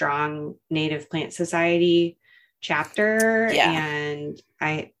really strong Native Plant Society chapter, Yeah. and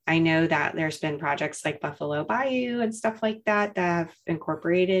I know that there's been projects like Buffalo Bayou and stuff like that have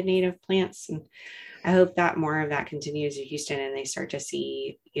incorporated native plants, and I hope that more of that continues in Houston and they start to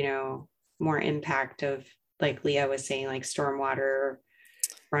see, more impact of, like Leah was saying, like stormwater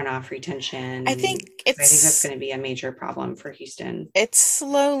runoff retention. I think that's going to be a major problem for Houston. It's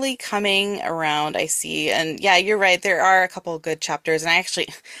slowly coming around, I see. And yeah, you're right. There are a couple of good chapters. And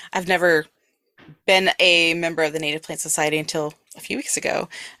I've never been a member of the Native Plant Society until a few weeks ago.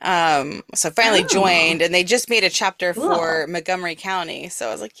 So I finally joined, and they just made a chapter for Montgomery County. So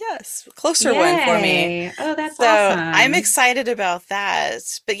I was like, yes, closer one for me. Oh, that's so awesome. I'm excited about that.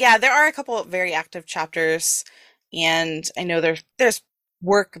 But yeah, there are a couple of very active chapters, and I know there's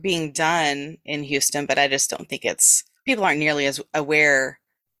work being done in Houston, but I just don't think people aren't nearly as aware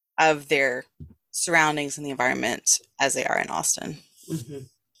of their surroundings and the environment as they are in Austin. Mm-hmm.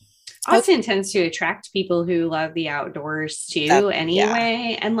 Austin tends to attract people who love the outdoors too,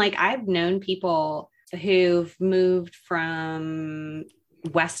 anyway. Yeah. And like I've known people who've moved from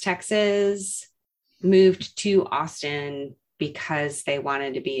West Texas, moved to Austin because they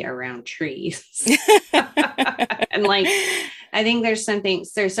wanted to be around trees. And like, I think there's something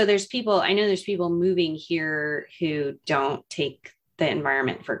there. So there's people moving here who don't take the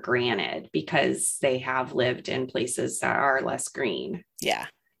environment for granted because they have lived in places that are less green. Yeah.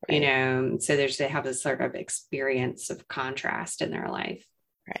 Right. So they have this sort of experience of contrast in their life.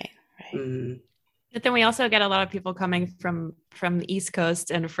 Right. But then we also get a lot of people coming from the East Coast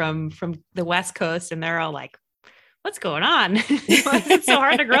and from the West Coast, and they're all like, what's going on? Why is it so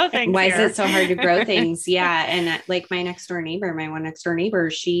hard to grow things? Why is it so hard to grow things? Yeah. And like my one next door neighbor,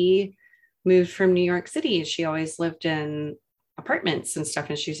 she moved from New York City. She always lived in apartments and stuff.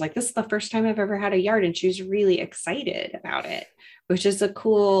 And she's like, this is the first time I've ever had a yard. And she was really excited about it, which is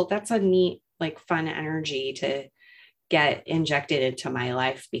that's a neat, like fun energy to get injected into my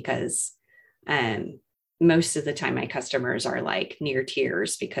life because most of the time my customers are like near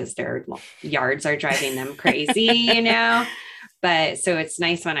tears because their yards are driving them crazy, but so it's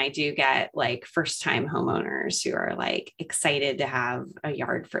nice when I do get like first time homeowners who are like excited to have a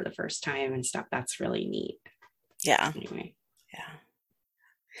yard for the first time and stuff. That's really neat. Yeah. Anyway. Yeah.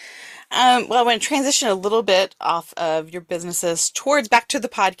 Well, I want to transition a little bit off of your businesses towards back to the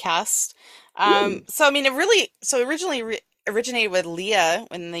podcast. So, I mean, it originally originated with Leah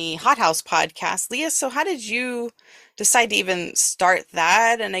in the Hot House podcast. Leah, so how did you decide to even start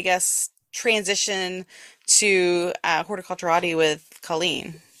that? And I guess transition to Horticulturati with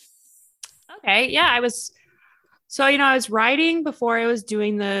Colleen? Okay. Yeah. I was writing before I was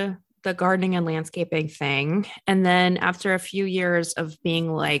doing the gardening and landscaping thing. And then after a few years of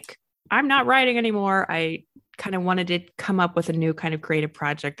being like, I'm not writing anymore, I kind of wanted to come up with a new kind of creative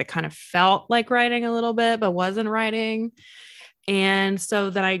project that kind of felt like writing a little bit, but wasn't writing. And so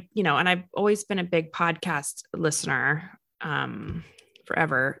then and I've always been a big podcast listener,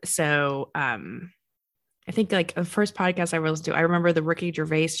 forever. So, I think like the first podcast I listened to, I remember the Ricky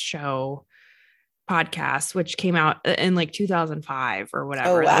Gervais show podcast, which came out in like 2005 or whatever.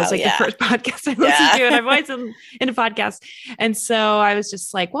 Oh, wow, that was like the first podcast I listened to, and I've always been into podcasts. And so I was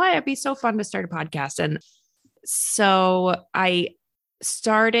just like, well, it'd be so fun to start a podcast. And so I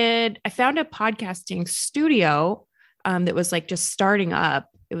found a podcasting studio that was like just starting up.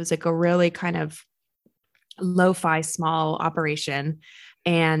 It was like a really kind of lo-fi small operation.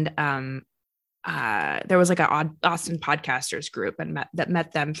 And there was like an Austin podcasters group and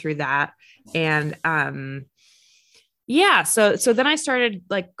met them through that. And so then I started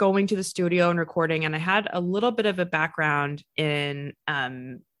like going to the studio and recording, and I had a little bit of a background in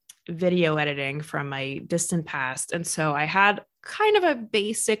video editing from my distant past. And so I had kind of a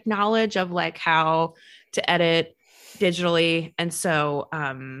basic knowledge of like how to edit digitally. And so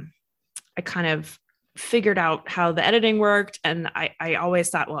I kind of figured out how the editing worked. And I always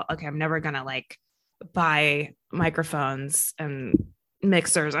thought, well, okay, I'm never going to like buy microphones and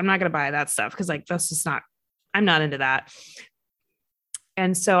mixers. I'm not going to buy that stuff because like, that's just not, I'm not into that.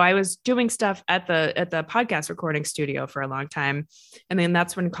 And so I was doing stuff at the podcast recording studio for a long time. And then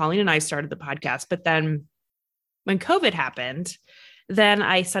that's when Colleen and I started the podcast. But then when COVID happened, then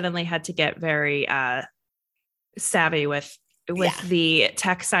I suddenly had to get very savvy with the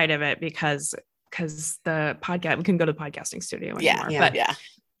tech side of it because the podcast, we couldn't go to the podcasting studio anymore.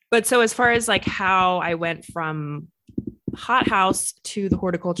 But so as far as like how I went from Hot House to the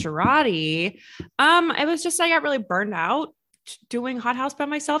Horticulturati, it was just, I got really burned out doing Hot House by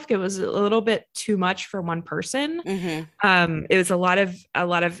myself. It was a little bit too much for one person. It was a lot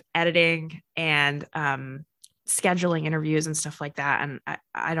of editing and scheduling interviews and stuff like that. And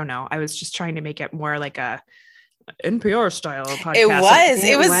I don't know. I was just trying to make it more like a NPR style podcast. It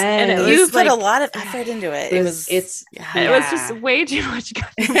was. And you put a lot of effort into it. It was just way too much.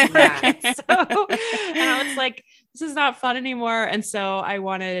 And I was like, this is not fun anymore. And so I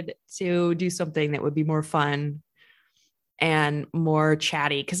wanted to do something that would be more fun and more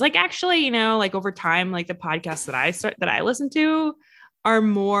chatty. Cause like, actually, you know, like over time, like the podcasts that I listen to are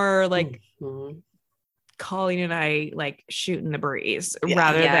more like Colleen and I like shooting the breeze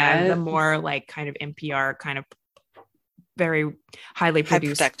rather than the more like kind of NPR kind of very highly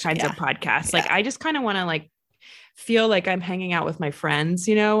produced kinds of podcasts. Like I just kind of want to like feel like I'm hanging out with my friends,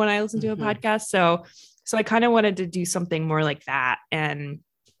 you know, when I listen to a podcast. So I kind of wanted to do something more like that. And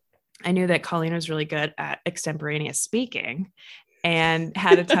I knew that Colleen was really good at extemporaneous speaking and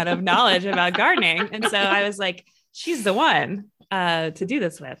had a ton of knowledge about gardening. And so I was like, she's the one to do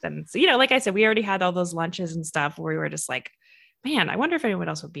this with. And so, you know, like I said, we already had all those lunches and stuff where we were just like, man, I wonder if anyone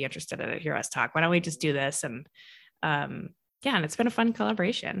else would be interested in it. Hear us talk. Why don't we just do this? And and it's been a fun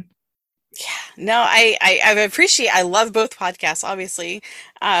collaboration. Yeah, no, I appreciate, I love both podcasts, obviously.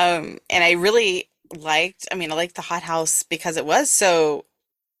 And I really I liked the Hot House because it was so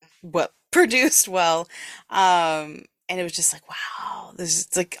produced well. And it was just like, wow, this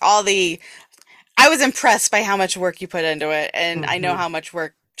is like I was impressed by how much work you put into it. And I know how much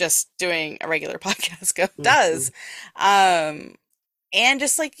work just doing a regular podcast does. And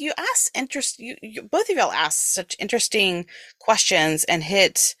just like you asked you both of y'all asked such interesting questions and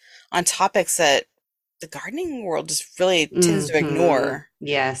hit on topics that the gardening world just really tends to ignore.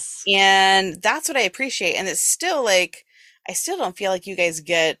 Yes. And that's what I appreciate. And it's still like, I still don't feel like you guys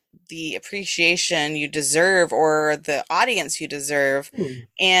get the appreciation you deserve or the audience you deserve.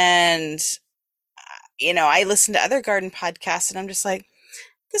 And, you know, I listen to other garden podcasts and I'm just like,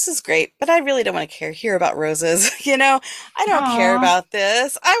 this is great, but I really don't want to hear about roses. You know, I don't care about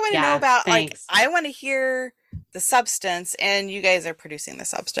this. I want to know about I want to hear the substance, and you guys are producing the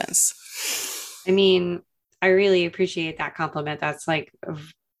substance. I mean, I really appreciate that compliment. That's like a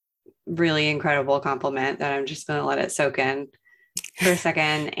really incredible compliment that I'm just going to let it soak in for a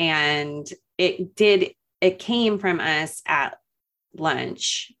second. And it came from us at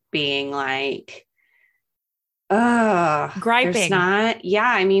lunch being like, griping.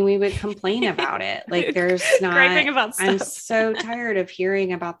 I mean, we would complain about it. Like there's not griping about stuff. I'm so tired of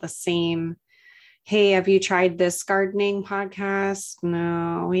hearing about the same. Hey, have you tried this gardening podcast?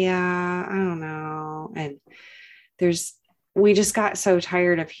 No. Yeah, I don't know. And we just got so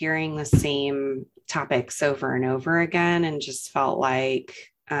tired of hearing the same topics over and over again and just felt like,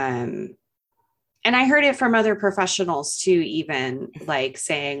 and I heard it from other professionals too, even like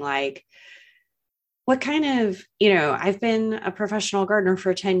saying like, what kind of, you know, I've been a professional gardener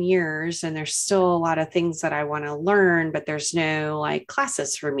for 10 years and there's still a lot of things that I want to learn, but there's no like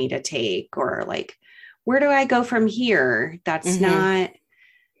classes for me to take or like, where do I go from here? That's not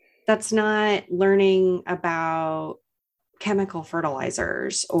learning about chemical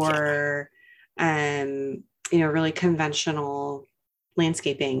fertilizers or, you know, really conventional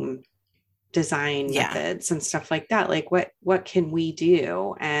landscaping design methods and stuff like that. Like what can we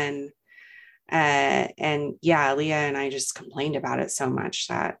do? And Leah and I just complained about it so much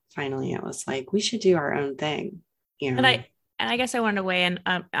that finally it was like, we should do our own thing. You know? And I guess I wanted to weigh in,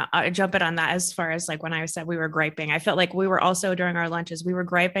 jump in on that as far as like when I said we were griping, I felt like we were also during our lunches, we were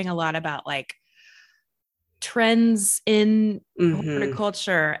griping a lot about like trends in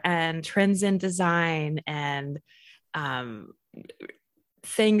horticulture and trends in design and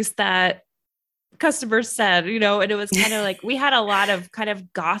things that customers said, you know, and it was kind of like, we had a lot of kind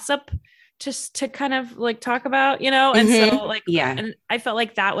of gossip just to kind of like talk about, you know? And so like, and I felt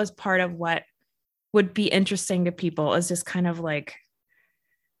like that was part of what would be interesting to people is just kind of like,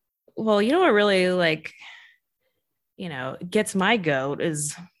 well, you know, what really like, you know, gets my goat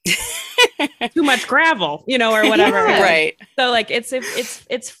is too much gravel, you know, or whatever. Right. So like,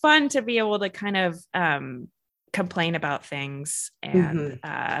 it's fun to be able to kind of complain about things and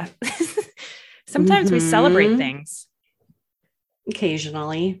sometimes we celebrate things.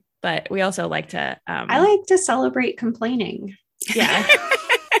 Occasionally. But we also like to I like to celebrate complaining. Yeah.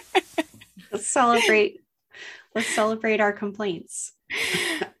 Let's celebrate our complaints.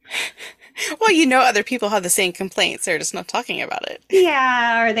 Well, other people have the same complaints. They're just not talking about it.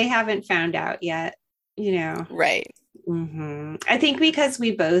 Yeah, or they haven't found out yet, Right. Mm-hmm. I think because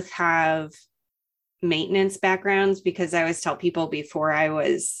we both have maintenance backgrounds, because I always tell people before I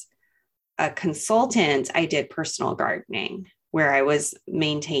was a consultant, I did personal gardening where I was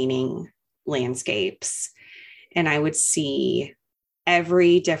maintaining landscapes, and I would see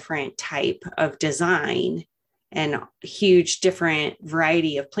every different type of design and huge different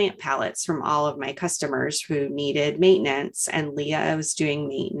variety of plant palettes from all of my customers who needed maintenance. And Leah was doing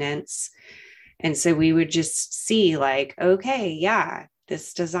maintenance. And so we would just see like, okay, yeah,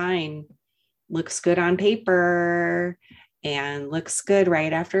 this design looks good on paper and looks good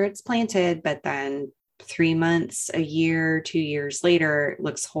right after it's planted. But then 3 months, a year, 2 years later, it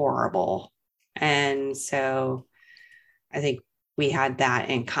looks horrible. And so I think we had that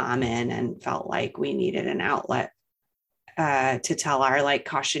in common and felt like we needed an outlet to tell our like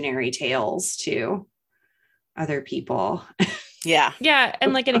cautionary tales to other people. Yeah. Yeah.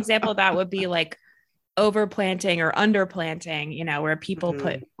 And like an example of that would be like overplanting or underplanting, where people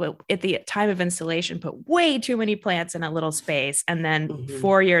put at the time of installation, put way too many plants in a little space. And then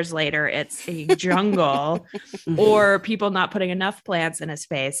 4 years later, it's a jungle or people not putting enough plants in a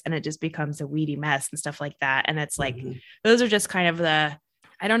space and it just becomes a weedy mess and stuff like that. And it's like, those are just kind of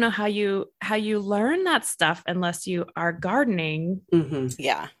I don't know how you learn that stuff unless you are gardening.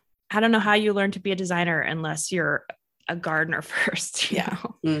 Yeah. I don't know how you learn to be a designer unless you're a gardener first, Yeah.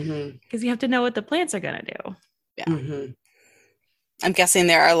 Because you have to know what the plants are going to do. Yeah. I'm guessing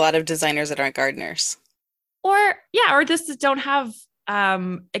there are a lot of designers that aren't gardeners. Or just don't have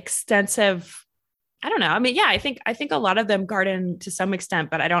extensive, I don't know. I mean, yeah, I think a lot of them garden to some extent,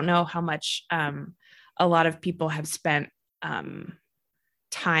 but I don't know how much a lot of people have spent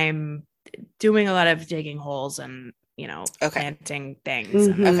time doing a lot of digging holes and, planting things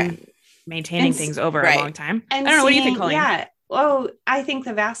and maintaining things over a long time. And I don't know. What do you think, Colleen? Yeah. Oh, I think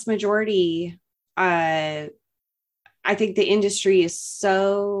the vast majority, I think the industry is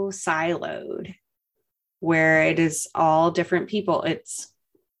so siloed where it is all different people.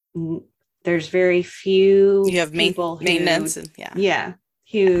 There's very few you have people maintenance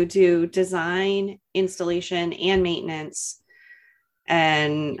who do design, installation, and maintenance.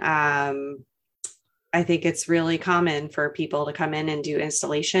 And I think it's really common for people to come in and do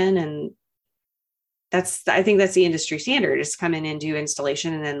installation, and I think that's the industry standard, is come in and do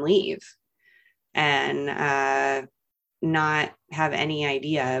installation and then leave and not have any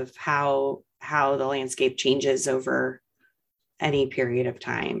idea of how the landscape changes over any period of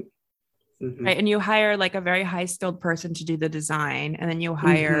time. Right. And you hire like a very high skilled person to do the design, and then you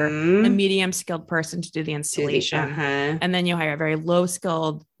hire a medium skilled person to do the installation. And then you hire a very low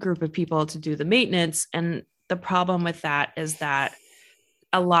skilled group of people to do the maintenance. And the problem with that is that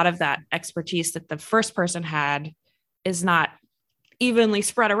a lot of that expertise that the first person had is not evenly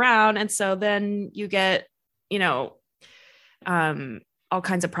spread around. And so then you get, all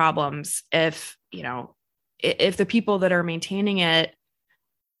kinds of problems if the people that are maintaining it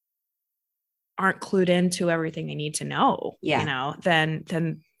aren't clued into everything they need to know, then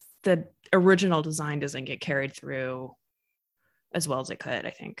the original design doesn't get carried through as well as it could, I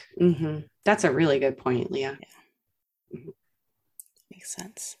think. That's a really good point, Leah. Yeah. Makes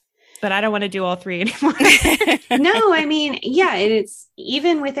sense. But I don't want to do all three anymore. No, I mean, yeah, it's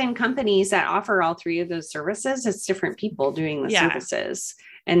even within companies that offer all three of those services, it's different people doing the services.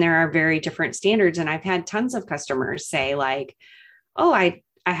 And there are very different standards. And I've had tons of customers say like, oh, I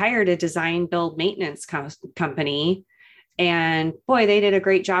hired a design build maintenance company, and boy, they did a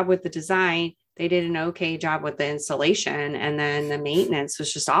great job with the design. They did an okay job with the installation. And then the maintenance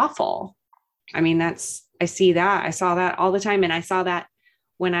was just awful. I mean, I saw that all the time. And I saw that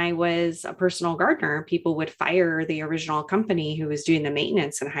when I was a personal gardener, people would fire the original company who was doing the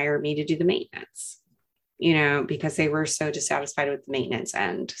maintenance and hire me to do the maintenance, because they were so dissatisfied with the maintenance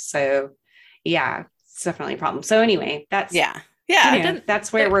end. So yeah, it's definitely a problem. So anyway, that's,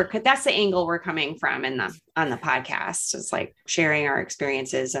 that's where that's the angle we're coming from on the podcast, is like sharing our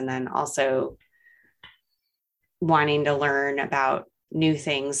experiences, and then also wanting to learn about new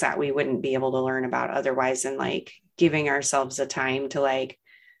things that we wouldn't be able to learn about otherwise, and like giving ourselves a time to like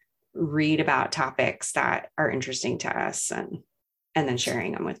read about topics that are interesting to us and then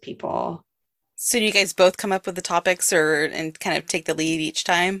sharing them with people. So do you guys both come up with the topics and kind of take the lead each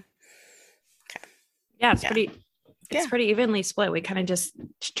time? Okay. Yeah, it's pretty evenly split. We kind of just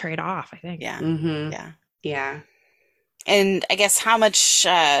trade off, I think. Yeah. Yeah. And I guess how much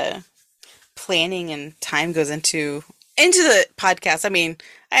planning and time goes into the podcast? I mean,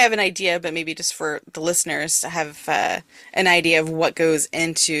 I have an idea, but maybe just for the listeners to have an idea of what goes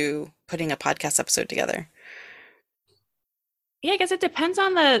into putting a podcast episode together. Yeah, I guess it depends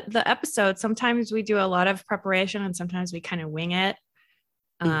on the episode. Sometimes we do a lot of preparation and sometimes we kind of wing it.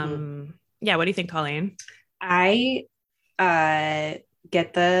 Yeah, what do you think, Colleen? I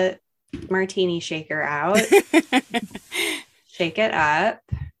get the martini shaker out, shake it up.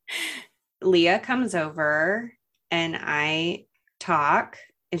 Leah comes over and I talk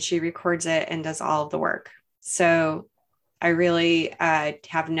and she records it and does all of the work. So I really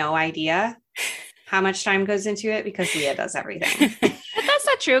have no idea how much time goes into it because Leah does everything. But that's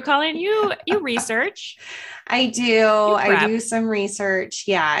not true, Colleen. You research. I do. I do some research.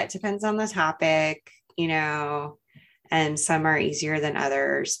 Yeah, it depends on the topic, and some are easier than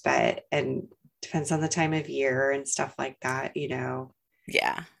others, and depends on the time of year and stuff like that,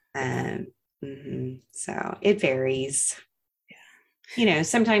 Yeah. So it varies. Yeah.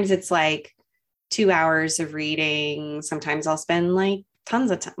 Sometimes it's like 2 hours of reading. Sometimes I'll spend like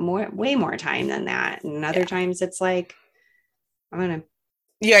tons of time, way more time than that. And other times it's like,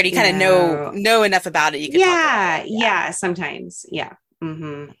 you already kind of know enough about it. You can talk about it. Yeah. Sometimes. Yeah.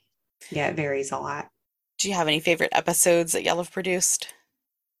 Yeah. It varies a lot. Do you have any favorite episodes that y'all have produced?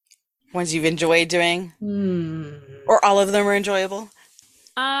 Ones you've enjoyed doing? Or all of them are enjoyable?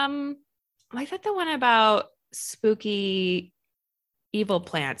 I thought the one about spooky evil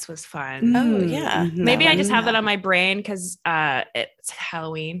plants was fun. Oh, yeah. Maybe I just have that on my brain because it's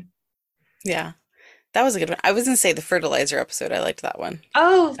Halloween. Yeah. That was a good one. I was going to say the fertilizer episode. I liked that one.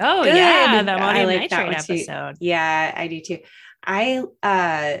 Oh, good. Yeah. The ammonium like nitrate episode. Yeah, I do too. I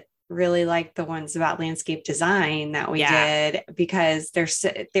really like the ones about landscape design that we did because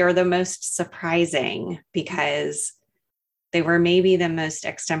they're the most surprising because they were maybe the most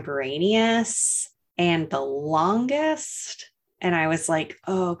extemporaneous and the longest. And I was like,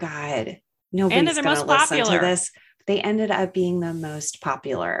 oh God, nobody's going to listen to this. They ended up being the most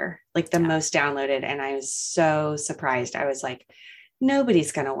popular, like the most downloaded. And I was so surprised. I was like,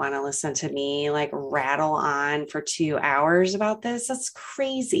 nobody's going to want to listen to me like rattle on for 2 hours about this. That's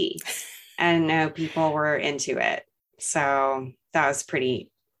crazy. And no, people were into it. So that was pretty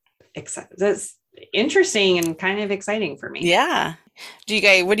exciting. That's interesting and kind of exciting for me. Yeah. Do you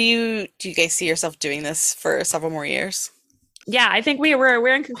guys see yourself doing this for several more years? Yeah, I think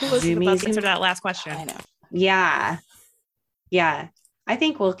we're inconclusive about the answer to that last question. I know. Yeah. Yeah. I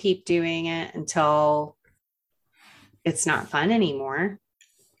think we'll keep doing it until it's not fun anymore.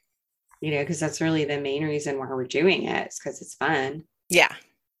 Because that's really the main reason why we're doing it. It's because it's fun. Yeah.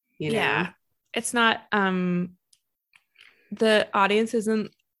 Yeah. It's not the audience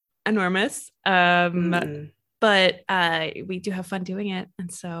isn't enormous. But we do have fun doing it.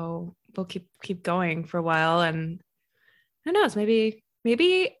 And so we'll keep going for a while. And who knows, maybe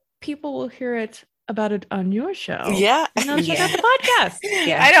people will hear about it on your show. Yeah. And they'll check out the podcast.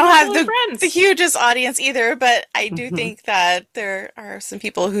 Yeah. I don't have the hugest audience either, but I do think that there are some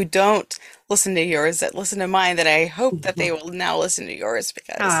people who don't listen to yours that listen to mine that I hope that they will now listen to yours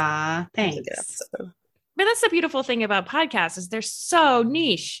because thanks. But that's the beautiful thing about podcasts is they're so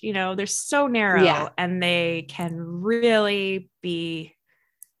niche, they're so narrow and they can really be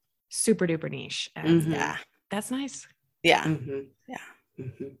super duper niche. And that's nice. Yeah.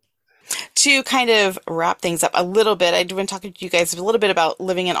 To kind of wrap things up a little bit, I've been talking to you guys a little bit about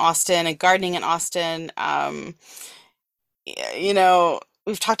living in Austin and gardening in Austin.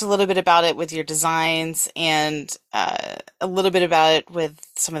 We've talked a little bit about it with your designs and a little bit about it with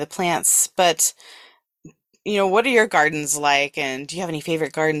some of the plants, but what are your gardens like? And do you have any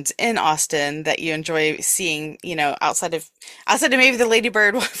favorite gardens in Austin that you enjoy seeing, outside of maybe the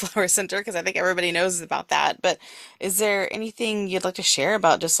Ladybird Wildflower Center? Because I think everybody knows about that. But is there anything you'd like to share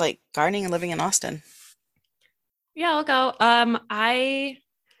about just like gardening and living in Austin? Yeah, I'll go. I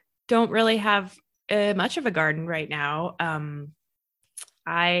don't really have much of a garden right now.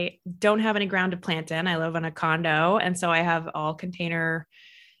 I don't have any ground to plant in. I live in a condo. And so I have all container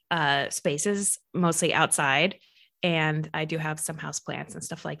spaces, mostly outside. And I do have some house plants and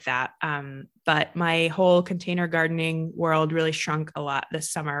stuff like that. But my whole container gardening world really shrunk a lot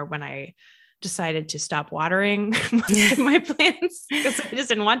this summer when I decided to stop watering my plants because I just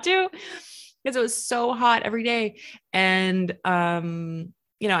didn't want to because it was so hot every day. And,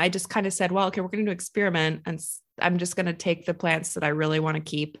 I just kind of said, well, okay, we're going to experiment and I'm just going to take the plants that I really want to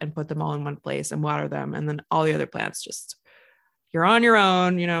keep and put them all in one place and water them. And then all the other plants just you're on your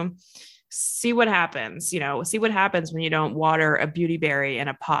own, see what happens, see what happens when you don't water a beautyberry in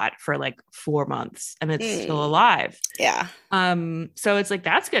a pot for like 4 months and it's still alive. Yeah. So it's like,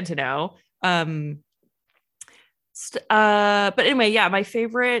 that's good to know. But anyway, yeah, my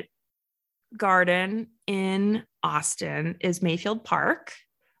favorite garden in Austin is Mayfield Park,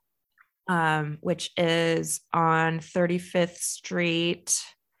 which is on 35th Street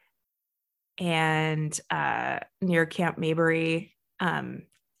and near Camp Mabry.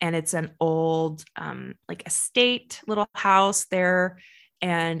 And it's an old like estate little house there.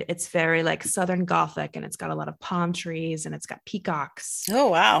 And it's very like Southern Gothic, and it's got a lot of palm trees, and it's got peacocks. Oh,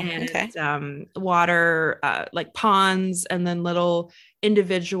 wow. And Okay. Water, like ponds, and then little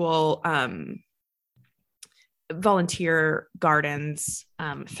individual volunteer gardens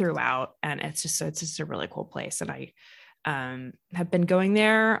throughout. And it's just a really cool place. And I have been going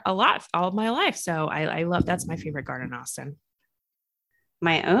there a lot all of my life. So I love, that's my favorite garden in Austin.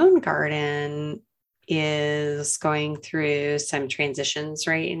 My own garden is going through some transitions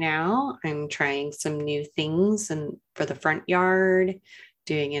right now. I'm trying some new things and for the front yard,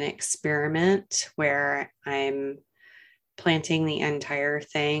 doing an experiment where I'm planting the entire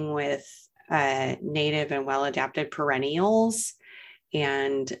thing with native and well-adapted perennials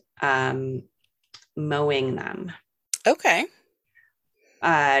and mowing them. Okay.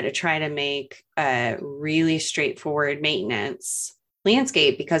 To try to make a really straightforward maintenance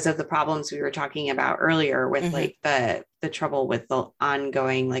landscape because of the problems we were talking about earlier with like the trouble with the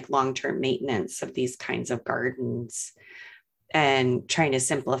ongoing like long-term maintenance of these kinds of gardens and trying to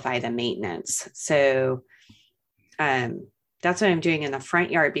simplify the maintenance. So that's what I'm doing in the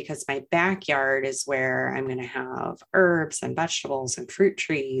front yard, because my backyard is where I'm going to have herbs and vegetables and fruit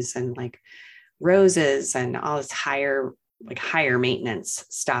trees and like roses and all this higher maintenance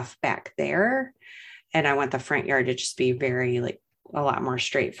stuff back there. And I want the front yard to just be very like a lot more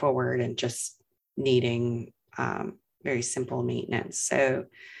straightforward and just needing very simple maintenance. So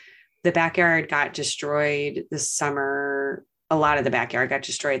the backyard got destroyed this summer. A lot of the backyard got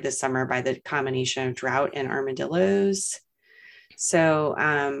destroyed this summer by the combination of drought and armadillos. So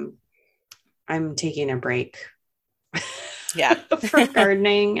I'm taking a break from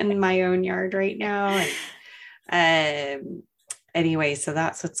gardening in my own yard right now. And anyway, so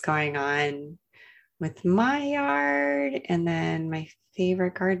that's what's going on with my yard. And then my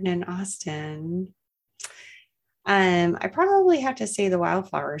favorite garden in Austin. I probably have to say the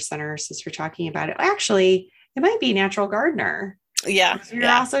Wildflower Center, since we're talking about it. Actually, it might be Natural Gardener. Yeah. You're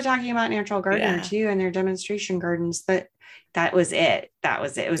also talking about Natural Gardener too, and their demonstration gardens. That was it. It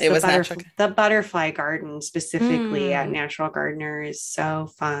was the butterfly garden specifically at Natural Gardener is so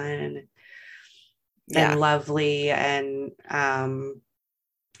fun and lovely. And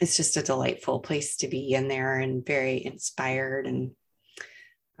it's just a delightful place to be in there and very inspired. And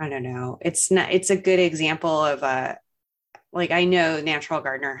I don't know, it's a good example of I know Natural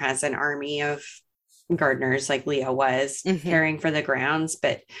Gardener has an army of gardeners like Leah was caring for the grounds,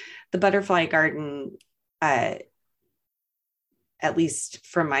 but the butterfly garden, at least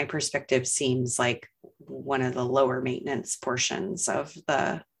from my perspective, seems like one of the lower maintenance portions of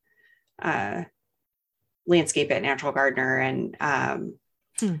the landscape at Natural Gardener. And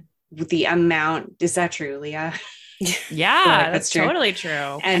the amount, is that true, Leah? Yeah, that's totally true.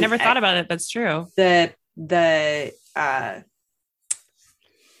 And I never thought about it. That's true. The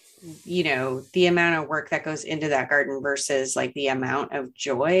the amount of work that goes into that garden versus like the amount of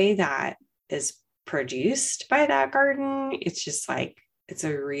joy that is produced by that garden. It's just like, it's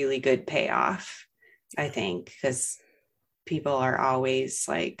a really good payoff, I think, because people are always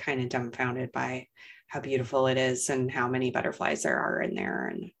like kind of dumbfounded by how beautiful it is and how many butterflies there are in there.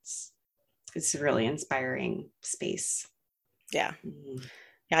 And it's a really inspiring space. Yeah.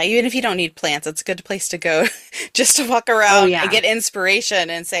 Yeah. Even if you don't need plants, it's a good place to go just to walk around and get inspiration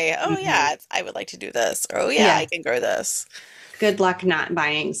and say, I would like to do this. Or, I can grow this. Good luck not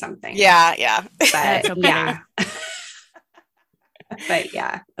buying something. Yeah. Yeah. But but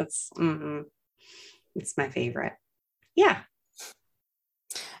yeah, it's my favorite. Yeah.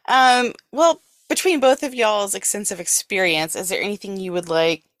 Well, between both of y'all's extensive experience, is there anything you would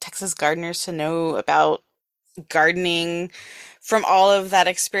like Texas gardeners to know about gardening from all of that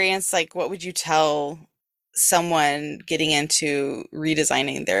experience? Like, what would you tell someone getting into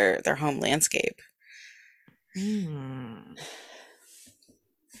redesigning their home landscape?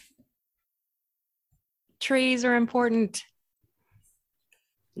 Trees are important.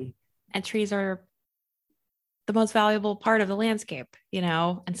 And trees are the most valuable part of the landscape,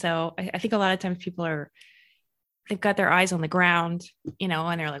 and so I think a lot of times people are they've got their eyes on the ground,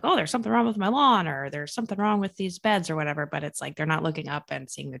 and they're like, oh, there's something wrong with my lawn, or there's something wrong with these beds or whatever. But it's like, they're not looking up and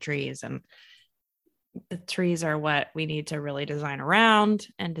seeing the trees, and the trees are what we need to really design around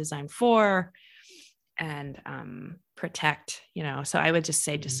and design for and protect, So I would just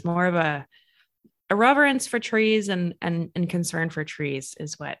say just more of a reverence for trees and concern for trees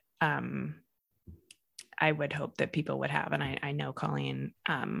is what I would hope that people would have. And I know Colleen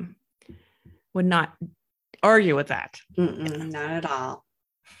would not argue with that. Not at all.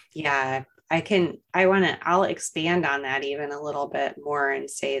 Yeah, I'll expand on that even a little bit more and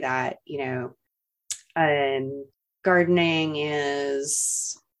say that, gardening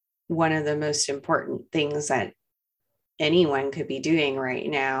is one of the most important things that anyone could be doing right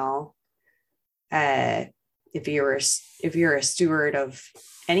now. If you're a steward of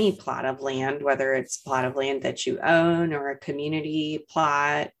any plot of land, whether it's a plot of land that you own or a community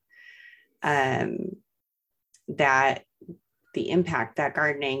plot, that the impact that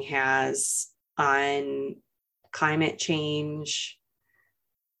gardening has on climate change,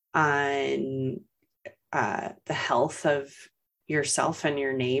 on the health of yourself and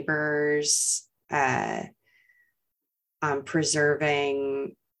your neighbors, on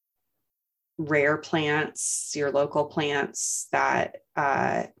preserving rare plants, your local plants that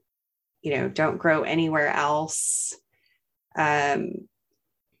don't grow anywhere else.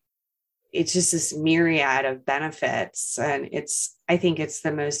 It's just this myriad of benefits, and I think it's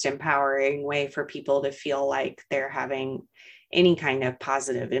the most empowering way for people to feel like they're having any kind of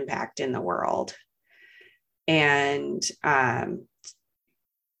positive impact in the world. And I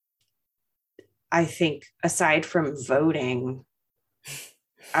think aside from voting,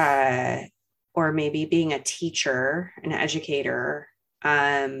 or maybe being a teacher, an educator,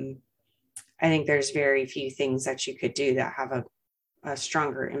 I think there's very few things that you could do that have a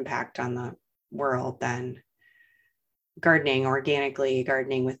stronger impact on the world than gardening organically,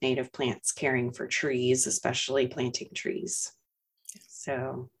 gardening with native plants, caring for trees, especially planting trees.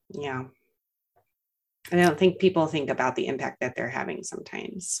 So, yeah. I don't think people think about the impact that they're having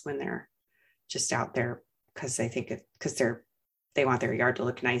sometimes when they're just out there because they want their yard to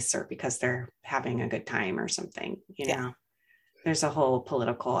look nice, or because they're having a good time or something, Yeah. There's a whole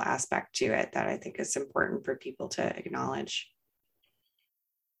political aspect to it that I think is important for people to acknowledge.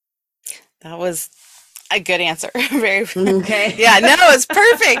 That was a good answer. Very okay. Yeah, no, it was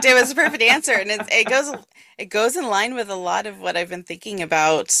perfect. It was a perfect answer, and it goes in line with a lot of what I've been thinking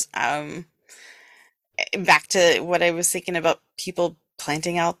about. Back to what I was thinking about people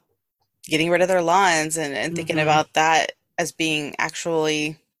planting out, getting rid of their lawns, and thinking about that as being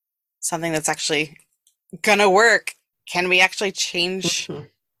actually something that's actually gonna work. Can we actually change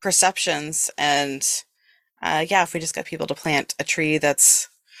perceptions? And if we just got people to plant a tree that's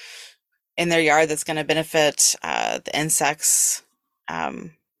in their yard that's going to benefit the insects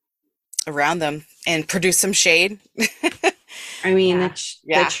around them and produce some shade. I mean,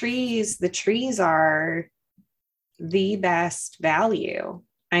 the trees are the best value.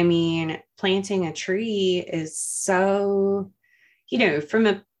 I mean, planting a tree is so, from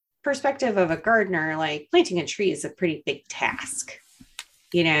a perspective of a gardener, like planting a tree is a pretty big task.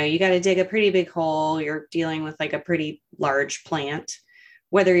 You got to dig a pretty big hole. You're dealing with like a pretty large plant.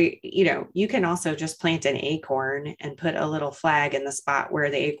 Whether, you can also just plant an acorn and put a little flag in the spot where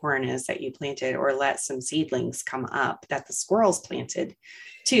the acorn is that you planted, or let some seedlings come up that the squirrels planted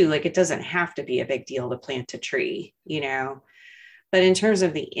too. Like, it doesn't have to be a big deal to plant a tree, but in terms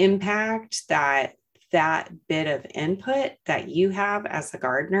of the impact that bit of input that you have as a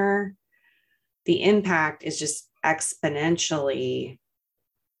gardener, the impact is just exponentially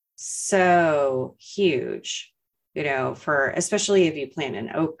so huge, especially if you plant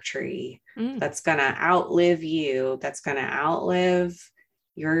an oak tree that's going to outlive you, that's going to outlive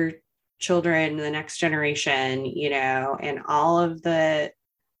your children, the next generation, and all of the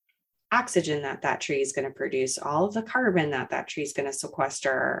oxygen that tree is going to produce, all of the carbon that tree is going to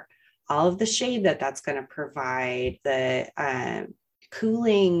sequester, all of the shade that's going to provide, the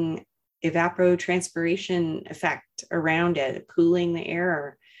cooling evapotranspiration effect around it, cooling the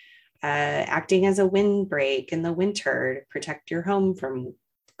air, acting as a windbreak in the winter to protect your home from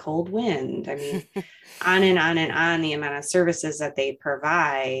cold wind. I mean, on and on and on, the amount of services that they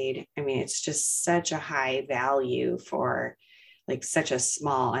provide. I mean, it's just such a high value for like such a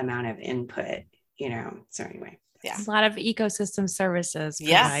small amount of input, so anyway. Yeah. A lot of ecosystem services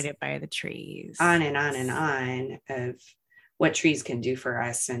provided by the trees. On and on and on of what trees can do for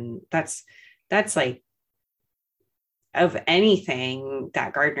us. And that's like, of anything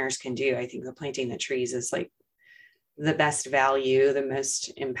that gardeners can do, I think the planting the trees is like the best value, the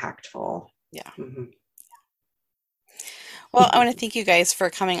most impactful. Yeah. Well, I want to thank you guys for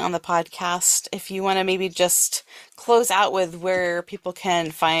coming on the podcast. If you want to maybe just close out with where people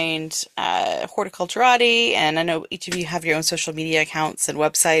can find Horticulturati, and I know each of you have your own social media accounts and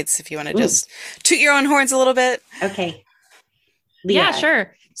websites. If you want to just toot your own horns a little bit. Okay. Yeah, Leah,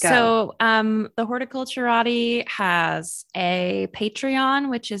 sure. go. So the Horticulturati has a Patreon,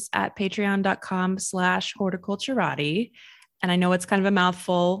 which is at patreon.com/horticulturati. And I know it's kind of a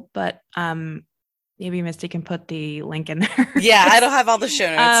mouthful, but maybe Misty can put the link in there. Yeah, I don't have all the show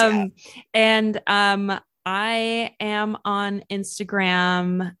notes. And I am on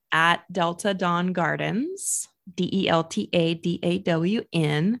Instagram at Delta Dawn Gardens,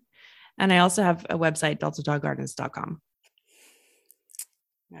 DeltaDawn. And I also have a website, deltadawngardens.com.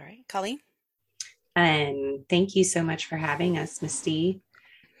 All right, Colleen. And thank you so much for having us, Misty.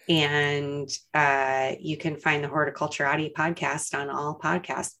 And you can find the Horticulturati podcast on all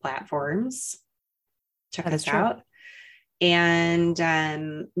podcast platforms. Check us out. And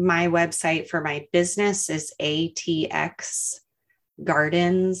my website for my business is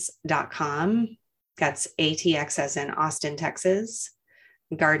atxgardens.com. That's ATX as in Austin, Texas.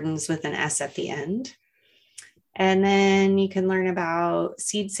 Gardens with an S at the end. And then you can learn about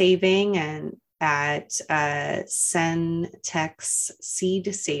seed saving and at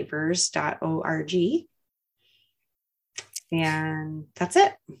centexseedsavers.org. And that's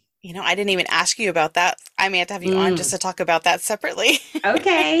it. You know, I didn't even ask you about that. I may have to have you on just to talk about that separately.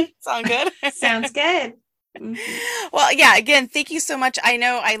 Okay. Sound good? Sounds good. Well, yeah, again, thank you so much. I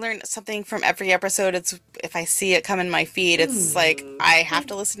know I learned something from every episode. It's if I see it come in my feed, it's like I have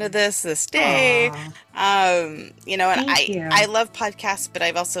to listen to this day. You know, and I love podcasts, but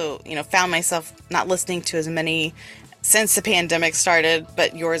I've also, found myself not listening to as many since the pandemic started,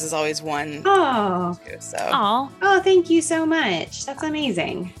 but yours is always one. Oh, thank you so much. That's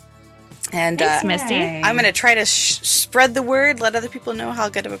amazing. And thanks, Misty. I'm going to try to spread the word, let other people know how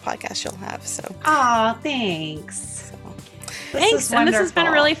good of a podcast you'll have. So, thanks. Thanks. And this has been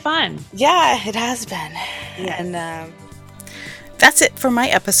really fun. Yeah, it has been. Yes. And that's it for my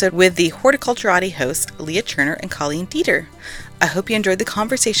episode with the Horticulturati hosts, Leah Churner and Colleen Dieter. I hope you enjoyed the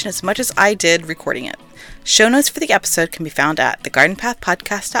conversation as much as I did recording it. Show notes for the episode can be found at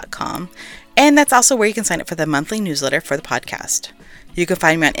thegardenpathpodcast.com, and that's also where you can sign up for the monthly newsletter for the podcast. You can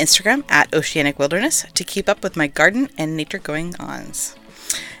find me on Instagram at Oceanic Wilderness to keep up with my garden and nature going-ons.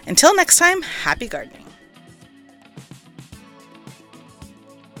 Until next time, happy gardening.